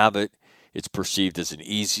don't have it. It's perceived as an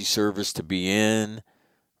easy service to be in,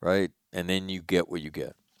 right? And then you get what you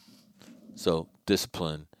get. So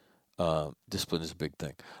discipline is a big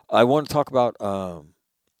thing. I want to talk about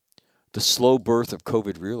the slow birth of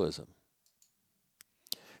COVID realism.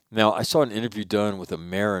 Now, I saw an interview done with a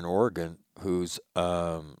mayor in Oregon who's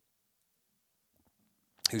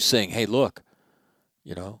saying, "Hey, look,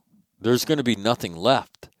 there's going to be nothing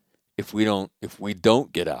left if we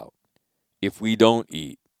don't get out, if we don't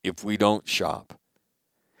eat, if we don't shop."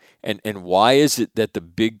 And why is it that the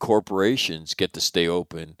big corporations get to stay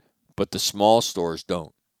open, but the small stores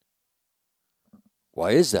don't?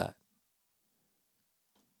 Why is that?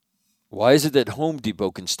 Why is it that Home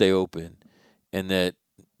Depot can stay open and that,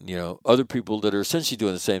 other people that are essentially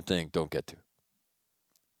doing the same thing don't get to?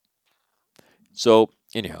 So,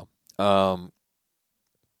 anyhow, the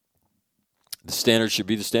standard should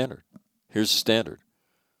be the standard. Here's the standard.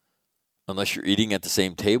 Unless you're eating at the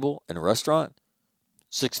same table in a restaurant,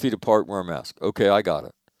 6 feet apart, wear a mask. Okay, I got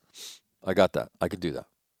it. I got that. I can do that.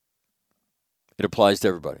 It applies to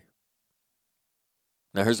everybody.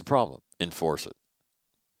 Now, here's the problem. Enforce it.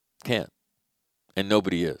 Can't. And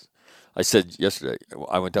nobody is. I said yesterday,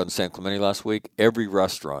 I went down to San Clemente last week. Every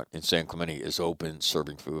restaurant in San Clemente is open,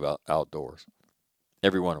 serving food outdoors.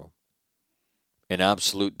 Every one of them. In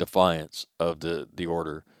absolute defiance of the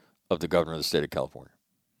order of the governor of the state of California.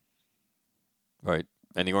 Right?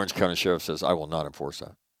 And the Orange County Sheriff says, I will not enforce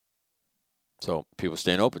that. So people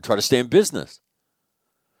staying open. Try to stay in business.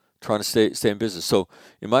 Trying to stay in business. So,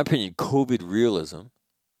 in my opinion, COVID realism,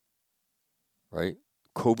 right?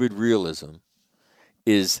 COVID realism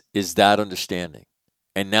is that understanding.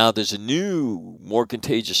 And now there's a new, more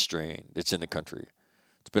contagious strain that's in the country.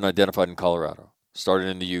 It's been identified in Colorado. Started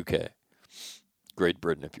in the UK. Great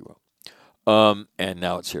Britain, if you will. And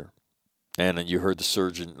now it's here. And you heard the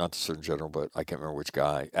surgeon, not the Surgeon General, but I can't remember which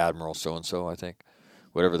guy, Admiral so-and-so, I think.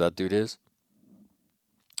 Whatever that dude is.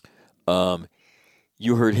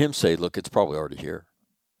 You heard him say, look, it's probably already here.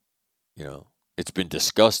 It's been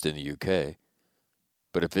discussed in the UK.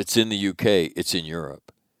 But if it's in the UK, it's in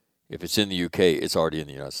Europe. If it's in the UK, it's already in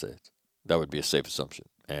the United States. That would be a safe assumption.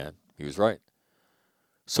 And he was right.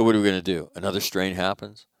 So what are we going to do? Another strain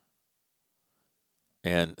happens?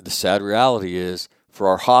 And the sad reality is, for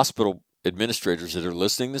our hospital administrators that are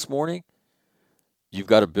listening this morning, you've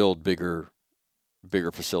got to build bigger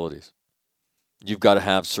facilities. You've got to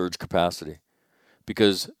have surge capacity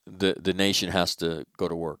because the nation has to go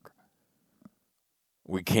to work.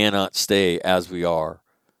 We cannot stay as we are.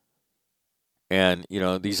 And,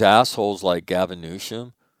 these assholes like Gavin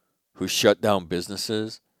Newsom who shut down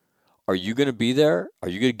businesses, are you going to be there? Are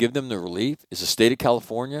you going to give them the relief? Is the state of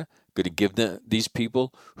California going to give these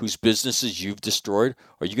people whose businesses you've destroyed,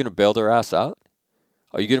 are you going to bail their ass out?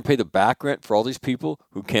 Are you going to pay the back rent for all these people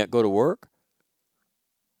who can't go to work?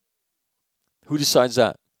 Who decides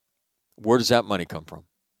that? Where does that money come from?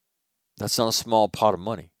 That's not a small pot of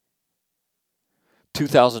money.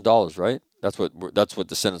 $2,000, right? That's what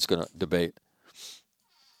the Senate's going to debate,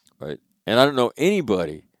 right? And I don't know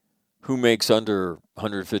anybody who makes under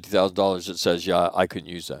 $150,000 that says, yeah, I couldn't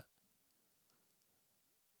use that.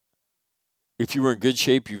 If you were in good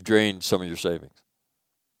shape, you've drained some of your savings.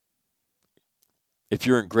 If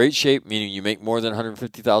you're in great shape, meaning you make more than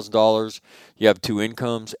 $150,000, you have two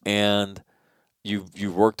incomes, and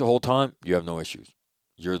you've worked the whole time, you have no issues.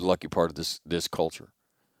 You're the lucky part of this culture.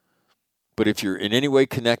 But if you're in any way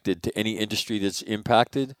connected to any industry that's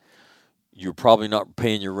impacted, you're probably not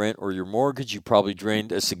paying your rent or your mortgage. You probably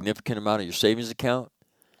drained a significant amount of your savings account,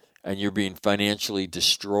 and you're being financially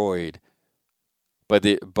destroyed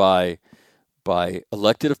by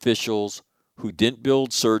elected officials who didn't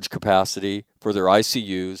build surge capacity for their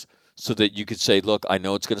ICUs so that you could say, look, I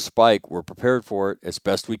know it's going to spike. We're prepared for it as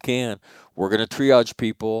best we can. We're going to triage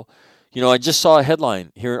people. I just saw a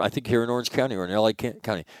headline here, I think here in Orange County or in LA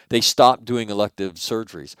County. They stopped doing elective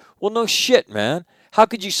surgeries. Well, no shit, man. How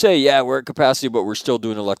could you say, yeah, we're at capacity, but we're still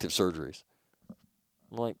doing elective surgeries?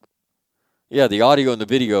 I'm like, yeah, the audio and the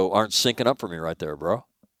video aren't syncing up for me right there, bro.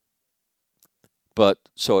 But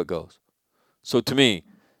so it goes. So to me,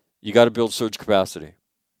 you got to build surge capacity.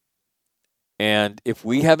 And if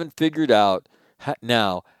we haven't figured out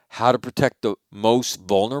now how to protect the most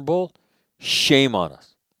vulnerable, shame on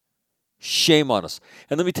us. Shame on us.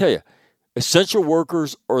 And let me tell you, essential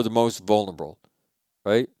workers are the most vulnerable,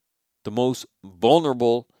 right? The most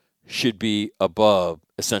vulnerable, should be above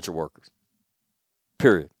essential workers.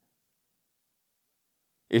 Period.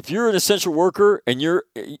 If you're an essential worker and you're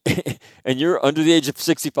under the age of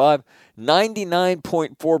 65,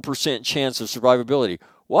 99.4% chance of survivability.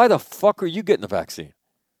 Why the fuck are you getting the vaccine?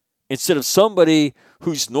 Instead of somebody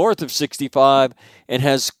who's north of 65 and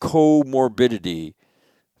has comorbidity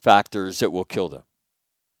factors that will kill them.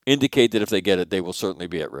 Indicate that if they get it, they will certainly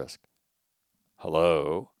be at risk.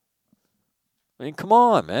 Hello? I mean, come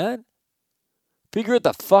on, man. Figure it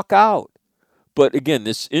the fuck out. But again,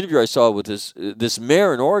 this interview I saw with this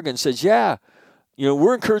mayor in Oregon says, yeah,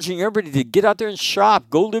 we're encouraging everybody to get out there and shop.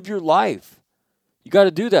 Go live your life. You got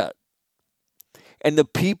to do that. And the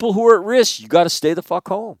people who are at risk, you got to stay the fuck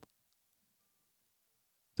home.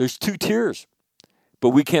 There's 2 tiers, but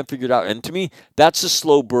we can't figure it out. And to me, that's the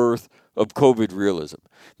slow birth of COVID realism.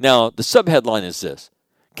 Now, the subheadline is this.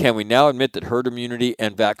 Can we now admit that herd immunity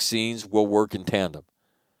and vaccines will work in tandem?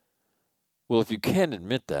 Well, if you can't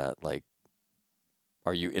admit that,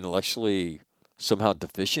 are you intellectually somehow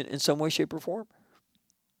deficient in some way, shape, or form?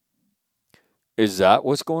 Is that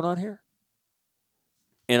what's going on here?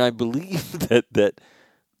 And I believe that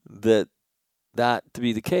to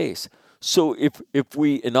be the case. So if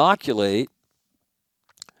we inoculate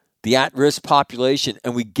the at-risk population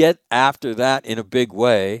and we get after that in a big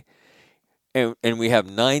way, and we have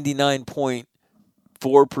 99.4%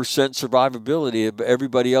 survivability of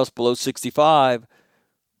everybody else below 65,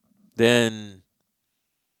 then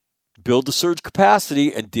build the surge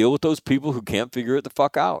capacity and deal with those people who can't figure it the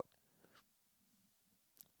fuck out.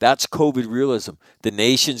 That's COVID realism. The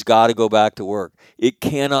nation's got to go back to work. It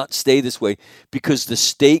cannot stay this way because the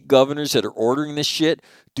state governors that are ordering this shit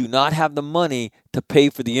do not have the money to pay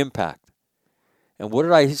for the impact. And what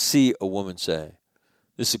did I see a woman say?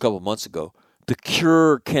 This is a couple months ago. The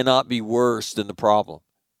cure cannot be worse than the problem.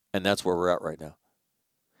 And that's where we're at right now.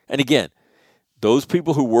 And again, those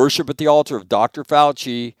people who worship at the altar of Dr.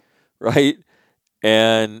 Fauci, right,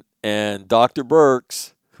 and Dr.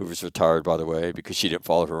 Birx, who was retired, by the way, because she didn't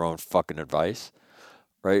follow her own fucking advice,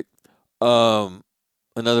 right?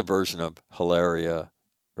 Another version of Hilaria,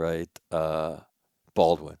 right?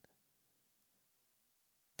 Baldwin.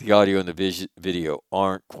 The audio and the video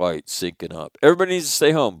aren't quite syncing up. Everybody needs to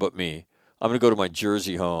stay home but me. I'm going to go to my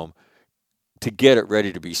Jersey home to get it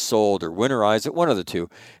ready to be sold or winterize it, one of the two.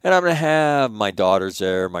 And I'm going to have my daughters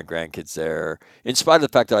there, my grandkids there, in spite of the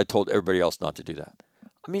fact that I told everybody else not to do that.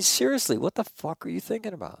 I mean, seriously, what the fuck are you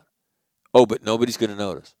thinking about? Oh, but nobody's going to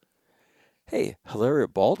notice. Hey, Hilaria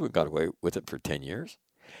Baldwin got away with it for 10 years.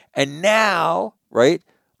 And now, right,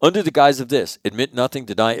 under the guise of this, admit nothing,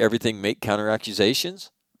 deny everything, make counter accusations.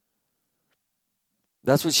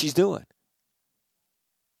 That's what she's doing.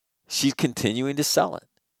 She's continuing to sell it.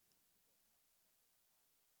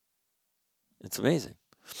 It's amazing.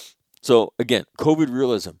 So, again, COVID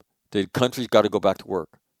realism. The country's got to go back to work.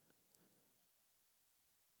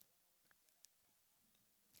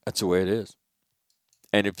 That's the way it is.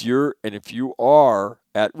 And if you are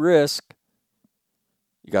at risk,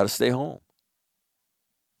 you got to stay home.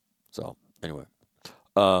 So, anyway.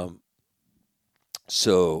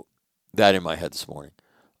 So, that in my head this morning.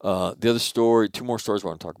 The other story, 2 more stories I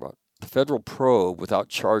want to talk about. The federal probe without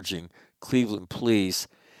charging Cleveland police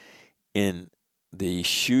in the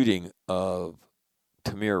shooting of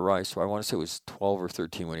Tamir Rice. So I want to say it was 12 or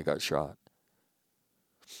 13 when he got shot.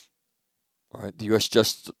 All right. The U.S.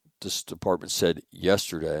 Justice Department said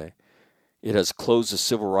yesterday it has closed a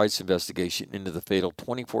civil rights investigation into the fatal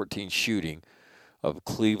 2014 shooting of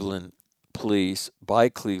Cleveland police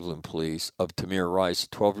of Tamir Rice, a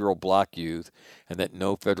 12-year-old black youth, and that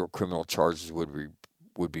no federal criminal charges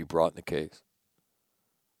would be brought in the case.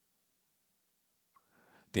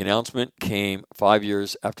 The announcement came 5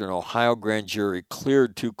 years after an Ohio grand jury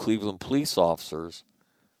cleared 2 Cleveland police officers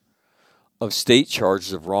of state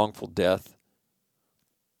charges of wrongful death,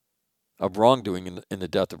 of wrongdoing in the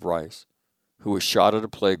death of Rice, who was shot at a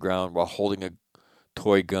playground while holding a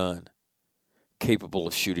toy gun capable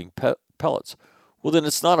of shooting pellets. Well, then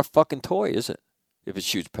it's not a fucking toy, is it? If it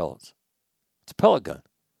shoots pellets. It's a pellet gun.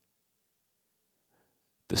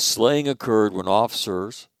 The slaying occurred when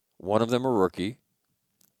officers, one of them a rookie,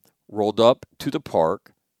 rolled up to the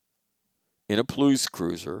park in a police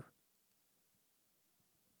cruiser,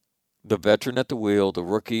 the veteran at the wheel, the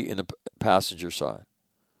rookie in the passenger side.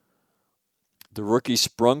 The rookie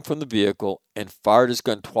sprung from the vehicle and fired his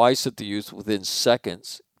gun twice at the youth within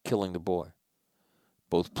seconds, killing the boy.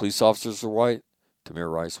 Both police officers were white. Tamir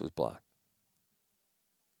Rice was black.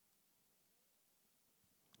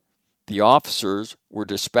 The officers were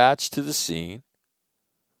dispatched to the scene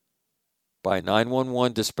by a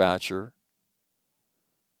 911 dispatcher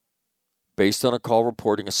based on a call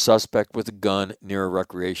reporting a suspect with a gun near a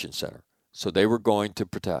recreation center. So they were going to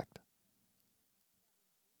protect.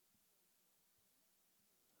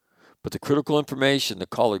 But the critical information the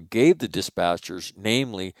caller gave the dispatchers,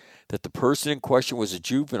 namely that the person in question was a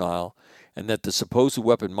juvenile and that the supposed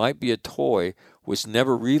weapon might be a toy, was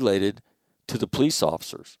never related to the police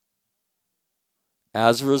officers.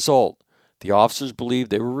 As a result, the officers believed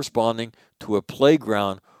they were responding to a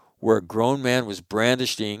playground where a grown man was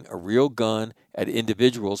brandishing a real gun at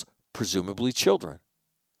individuals, presumably children.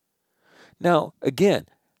 Now, again,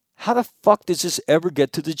 how the fuck does this ever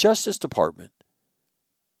get to the Justice Department?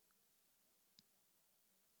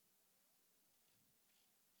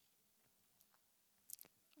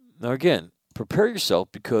 Now, again, prepare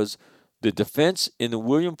yourself because the defense in the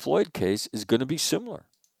William Floyd case is going to be similar.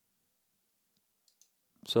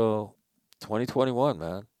 So, 2021,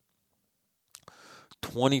 man.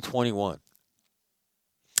 2021.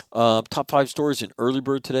 Top 5 stories in Early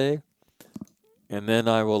Bird today. And then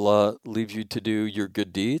I will leave you to do your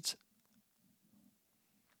good deeds.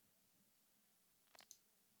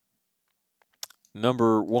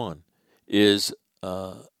 Number 1 is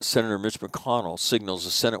Senator Mitch McConnell signals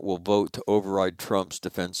the Senate will vote to override Trump's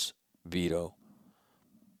defense veto.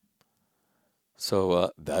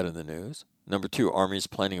 So that in the news. Number 2, Army is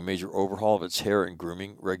planning a major overhaul of its hair and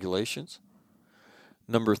grooming regulations.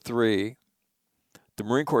 Number 3, the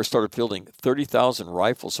Marine Corps started fielding 30,000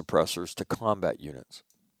 rifle suppressors to combat units.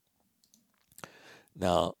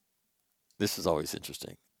 Now, this is always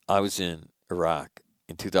interesting. I was in Iraq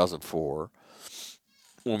in 2004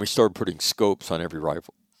 when we started putting scopes on every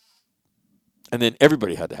rifle. And then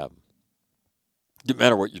everybody had to have them. Didn't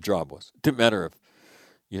matter what your job was. Didn't matter if,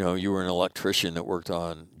 you were an electrician that worked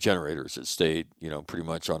on generators that stayed, pretty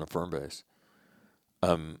much on a firm base.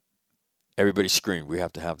 Everybody screamed, we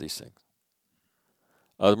have to have these things.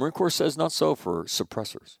 The Marine Corps says not so for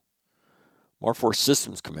suppressors. Marforce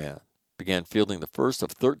Systems Command began fielding the first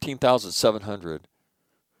of 13,700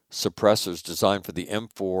 suppressors designed for the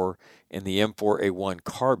M4 and the M4A1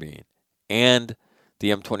 carbine and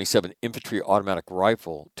the M27 infantry automatic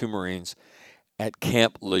rifle to Marines at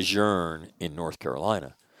Camp Lejeune in North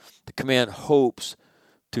Carolina. The command hopes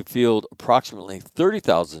to field approximately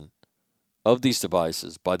 30,000 of these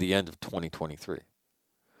devices by the end of 2023.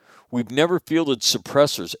 We've never fielded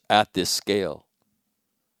suppressors at this scale,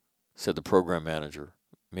 said the program manager,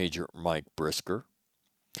 Major Mike Brisker.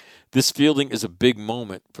 This fielding is a big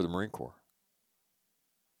moment for the Marine Corps.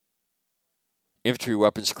 Infantry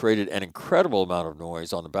weapons created an incredible amount of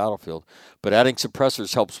noise on the battlefield, but adding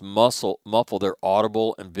suppressors helps muffle their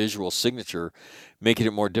audible and visual signature, making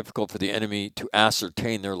it more difficult for the enemy to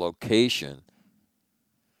ascertain their location,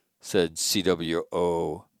 said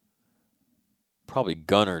CWO, probably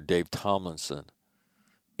gunner Dave Tomlinson,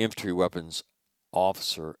 infantry weapons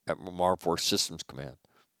officer at Marforce Systems Command.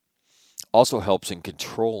 Also helps in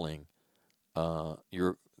controlling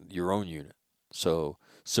your own unit. So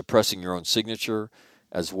suppressing your own signature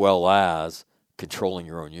as well as controlling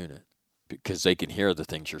your own unit because they can hear the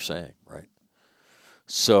things you're saying, right?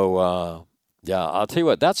 So, I'll tell you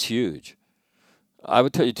what, that's huge. I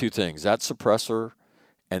would tell you 2 things. That suppressor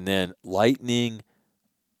and then lightening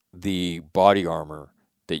the body armor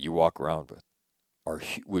that you walk around with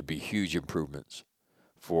would be huge improvements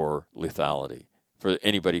for lethality for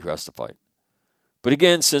anybody who has to fight. But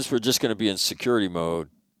again, since we're just going to be in security mode,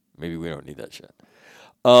 maybe we don't need that shit.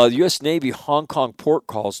 The U.S. Navy Hong Kong port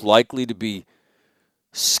calls likely to be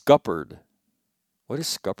scuppered. What does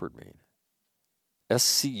scuppered mean?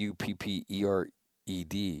 SCUPPERED,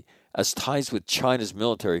 as ties with China's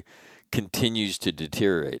military continues to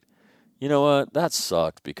deteriorate. You know what? That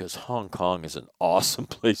sucks because Hong Kong is an awesome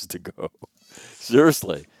place to go.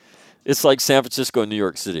 Seriously. It's like San Francisco and New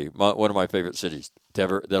York City, one of my favorite cities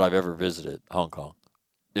that I've ever visited, Hong Kong.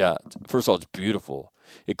 Yeah, first of all, it's beautiful.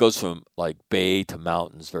 It goes from like bay to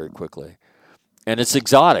mountains very quickly. And it's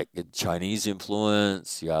exotic. Chinese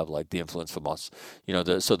influence. You have like the influence from us,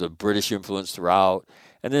 so the British influence throughout.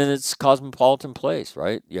 And then it's a cosmopolitan place,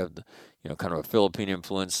 right? You have, kind of a Philippine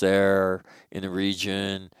influence there in the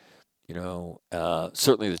region.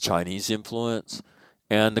 Certainly the Chinese influence.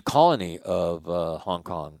 And the colony of Hong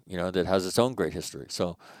Kong, that has its own great history.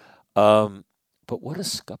 So, but what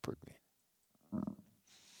does scuppered mean?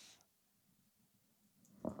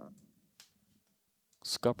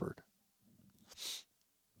 Scuppered.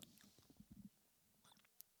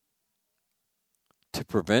 To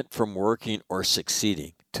prevent from working or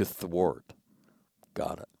succeeding, to thwart.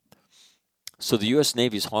 Got it. So the U.S.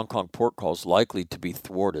 Navy's Hong Kong port call is likely to be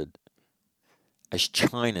thwarted as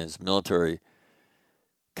China's military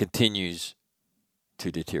continues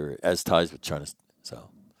to deteriorate as ties with China. So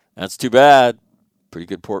that's too bad. Pretty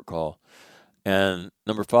good port call. And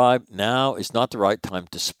number 5, now is not the right time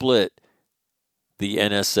to split the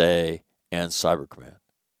NSA and Cyber Command.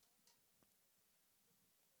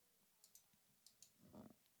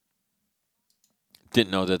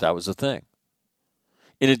 Didn't know that was a thing.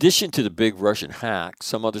 In addition to the big Russian hack,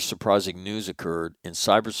 some other surprising news occurred in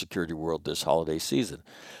cybersecurity world this holiday season.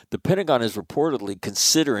 The Pentagon is reportedly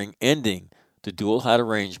considering ending the dual hat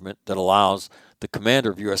arrangement that allows the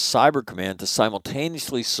commander of U.S. Cyber Command to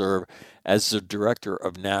simultaneously serve as the director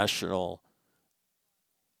of the National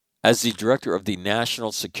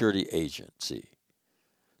Security Agency.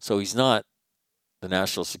 So he's not the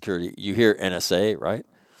National Security. You hear NSA, right?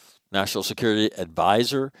 National Security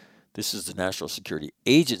Advisor. This is the National Security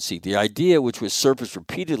Agency. The idea, which was surfaced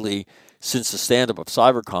repeatedly since the stand-up of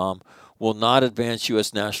Cybercom, will not advance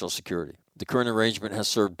U.S. national security. The current arrangement has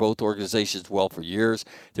served both organizations well for years.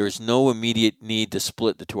 There is no immediate need to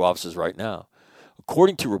split the two offices right now.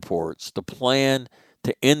 According to reports, the plan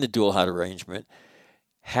to end the dual hat arrangement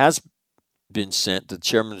has been sent to the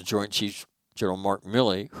chairman of the Joint Chiefs, General Mark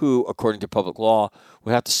Milley, who, according to public law,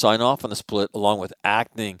 would have to sign off on the split along with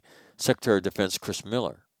acting Secretary of Defense Chris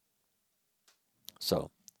Miller.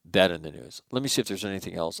 So, that in the news. Let me see if there's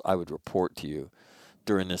anything else I would report to you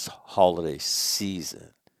during this holiday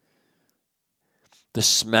season. The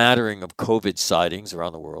smattering of COVID sightings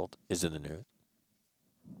around the world is in the news.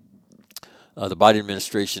 The Biden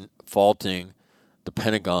administration faulting the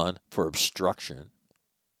Pentagon for obstruction.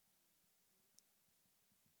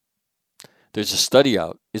 There's a study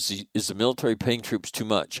out. Is the military paying troops too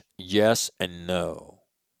much? Yes and no.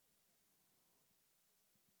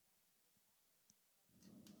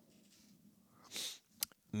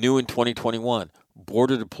 New in 2021,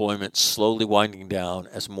 border deployment slowly winding down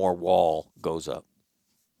as more wall goes up.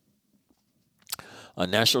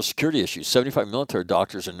 National security issues. 75 military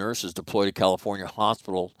doctors and nurses deployed to California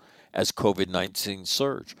hospital as COVID-19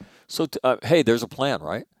 surge. So, hey, there's a plan,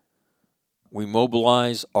 right? We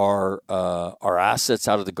mobilize our assets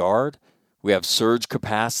out of the guard. We have surge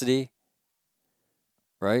capacity,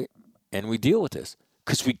 right? And we deal with this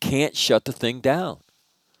because we can't shut the thing down.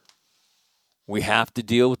 We have to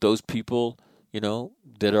deal with those people,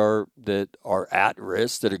 that are at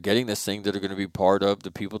risk, that are getting this thing, that are going to be part of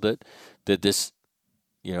the people that this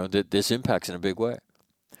impacts in a big way.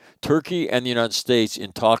 Turkey and the United States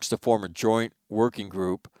in talks to form a joint working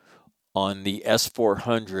group on the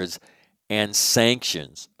S-400s and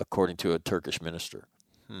sanctions, according to a Turkish minister.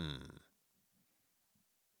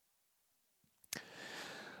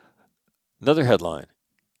 Another headline.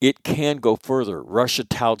 It can go further. Russia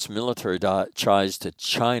touts military ties to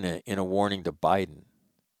China in a warning to Biden.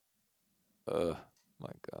 My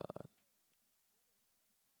God.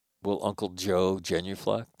 Will Uncle Joe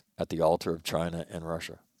genuflect at the altar of China and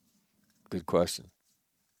Russia? Good question.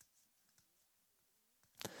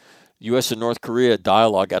 U.S. and North Korea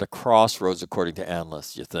dialogue at a crossroads, according to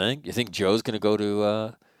analysts. You think? You think Joe's going to go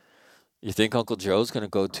to... You think Uncle Joe's going to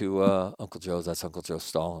go to Uncle Joe's? That's Uncle Joe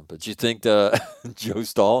Stalin. But you think Joe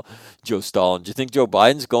Stalin? Do you think Joe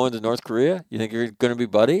Biden's going to North Korea? You think you're going to be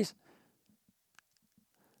buddies?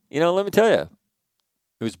 Let me tell you,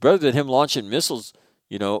 it was better than him launching missiles,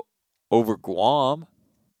 over Guam.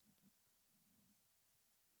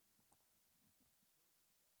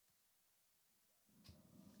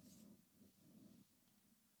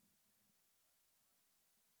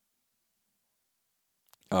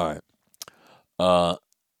 All right.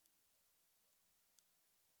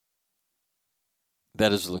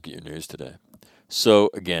 That is a look at your news today. So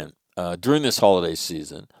again, during this holiday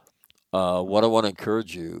season, what I want to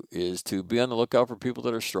encourage you is to be on the lookout for people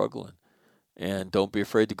that are struggling, and don't be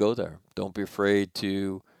afraid to go there. Don't be afraid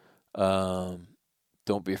to go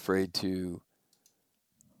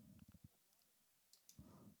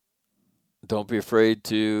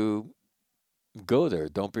there.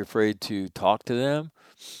 Don't be afraid to talk to them.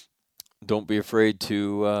 Don't be afraid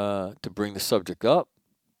to bring the subject up.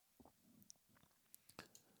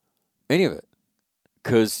 Any of it.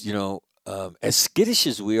 Because, as skittish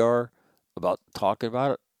as we are about talking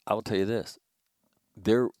about it, I will tell you this.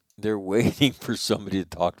 They're waiting for somebody to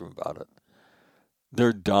talk to them about it.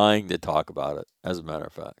 They're dying to talk about it, as a matter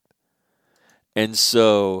of fact. And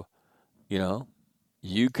so,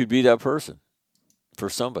 you could be that person for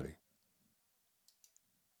somebody.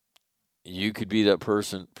 You could be that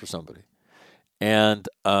person for somebody. And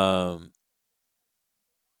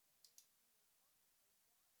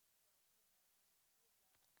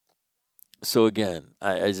so again,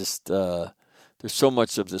 I just there's so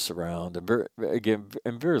much of this around, and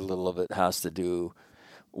very little of it has to do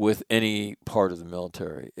with any part of the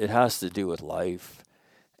military. It has to do with life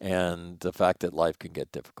and the fact that life can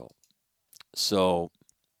get difficult. So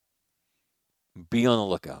be on the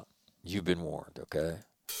lookout. You've been warned, okay?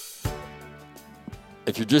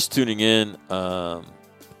 If you're just tuning in, top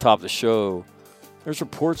of the show, there's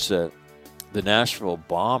reports that the Nashville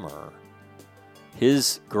bomber,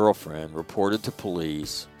 his girlfriend, reported to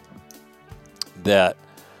police that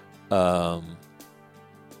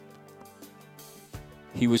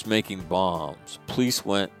he was making bombs. Police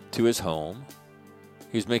went to his home.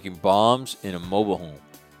 He was making bombs in a mobile home.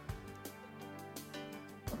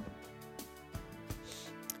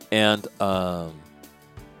 And the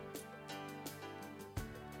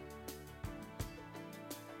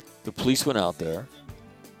police went out there.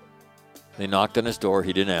 They knocked on his door.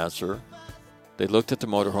 He didn't answer. They looked at the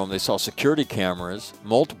motorhome. They saw security cameras,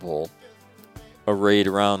 multiple, arrayed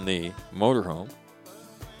around the motorhome.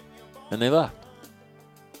 And they left.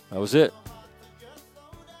 That was it.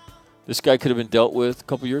 This guy could have been dealt with a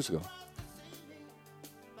couple years ago.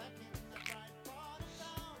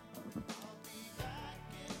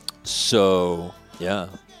 So, yeah.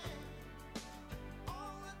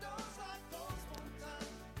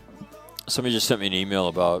 Somebody just sent me an email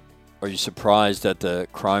about, are you surprised at the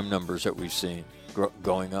crime numbers that we've seen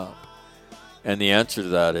going up? And the answer to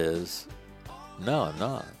that is, no, I'm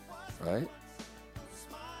not, right?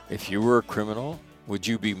 If you were a criminal, would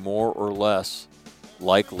you be more or less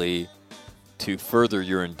likely to further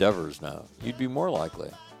your endeavors now? You'd be more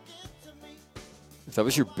likely. If that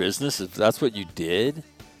was your business, if that's what you did,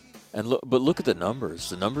 but look at the numbers.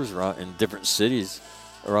 The numbers around in different cities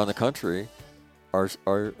around the country are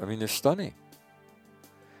they're stunning.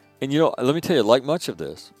 And let me tell you, like much of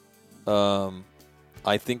this,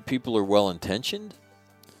 I think people are well intentioned,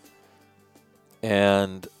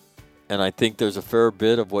 and I think there's a fair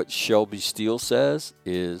bit of what Shelby Steele says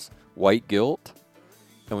is white guilt.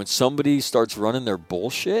 And when somebody starts running their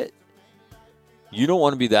bullshit, you don't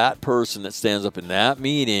want to be that person that stands up in that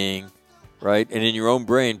meeting, right, and in your own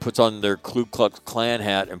brain puts on their Ku Klux Klan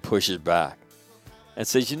hat and pushes back and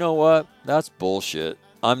says, you know what, that's bullshit.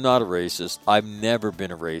 I'm not a racist. I've never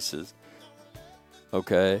been a racist.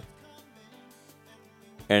 Okay?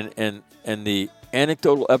 And the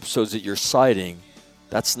anecdotal episodes that you're citing,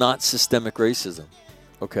 that's not systemic racism.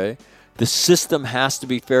 Okay? The system has to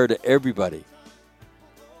be fair to everybody.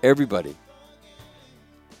 Everybody.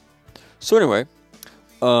 So anyway,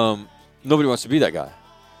 nobody wants to be that guy.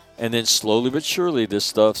 And then slowly but surely, this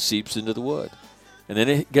stuff seeps into the wood. And then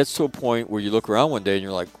it gets to a point where you look around one day and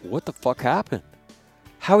you're like, what the fuck happened?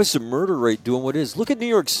 How is the murder rate doing what it is? Look at New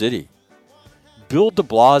York City. Bill de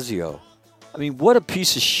Blasio. I mean, what a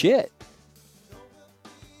piece of shit.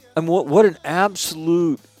 I mean, what an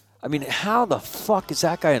absolute... I mean, how the fuck is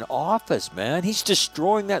that guy in office, man? He's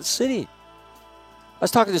destroying that city. I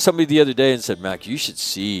was talking to somebody the other day and said, Mac, you should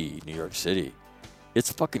see New York City.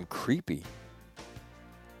 It's fucking creepy.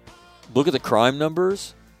 Look at the crime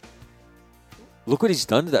numbers. Look what he's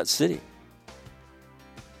done to that city.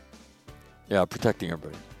 Yeah, protecting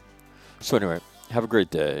everybody. So anyway, have a great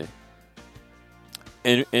day.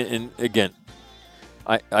 And again,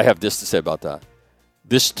 I have this to say about that.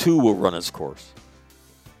 This too will run its course.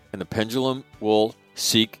 And the pendulum will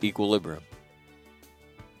seek equilibrium.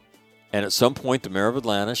 And at some point, the mayor of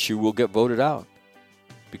Atlanta, she will get voted out.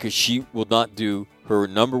 Because she will not do her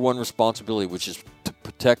number one responsibility, which is to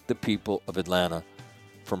protect the people of Atlanta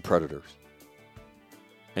from predators.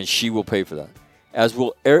 And she will pay for that. As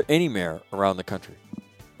will any mayor around the country.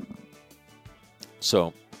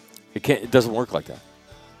 So, it doesn't work like that.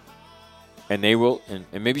 And they will, and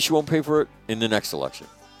maybe she won't pay for it in the next election.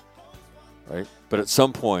 Right? But at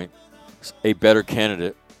some point, a better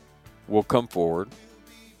candidate will come forward,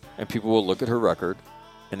 and people will look at her record,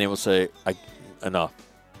 and they will say, enough.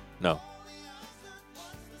 No.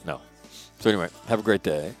 So anyway, have a great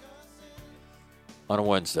day. On a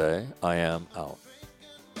Wednesday, I am out.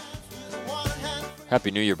 Happy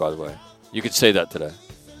New Year, by the way. You could say that today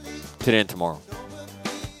and tomorrow.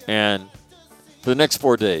 And for the next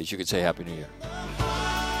 4 days, you could say Happy New Year.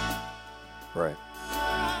 Right.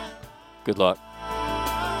 Good luck.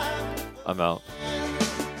 I'm out.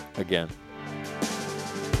 Again.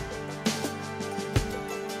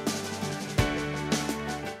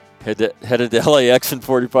 Headed to LAX in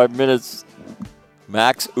 45 minutes.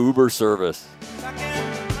 Max Uber service.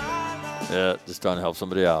 Yeah, just trying to help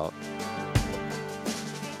somebody out.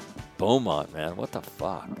 Beaumont, man. What the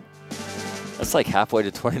fuck? That's like halfway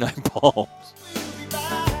to 29 Palms.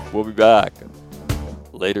 We'll be back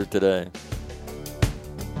later today.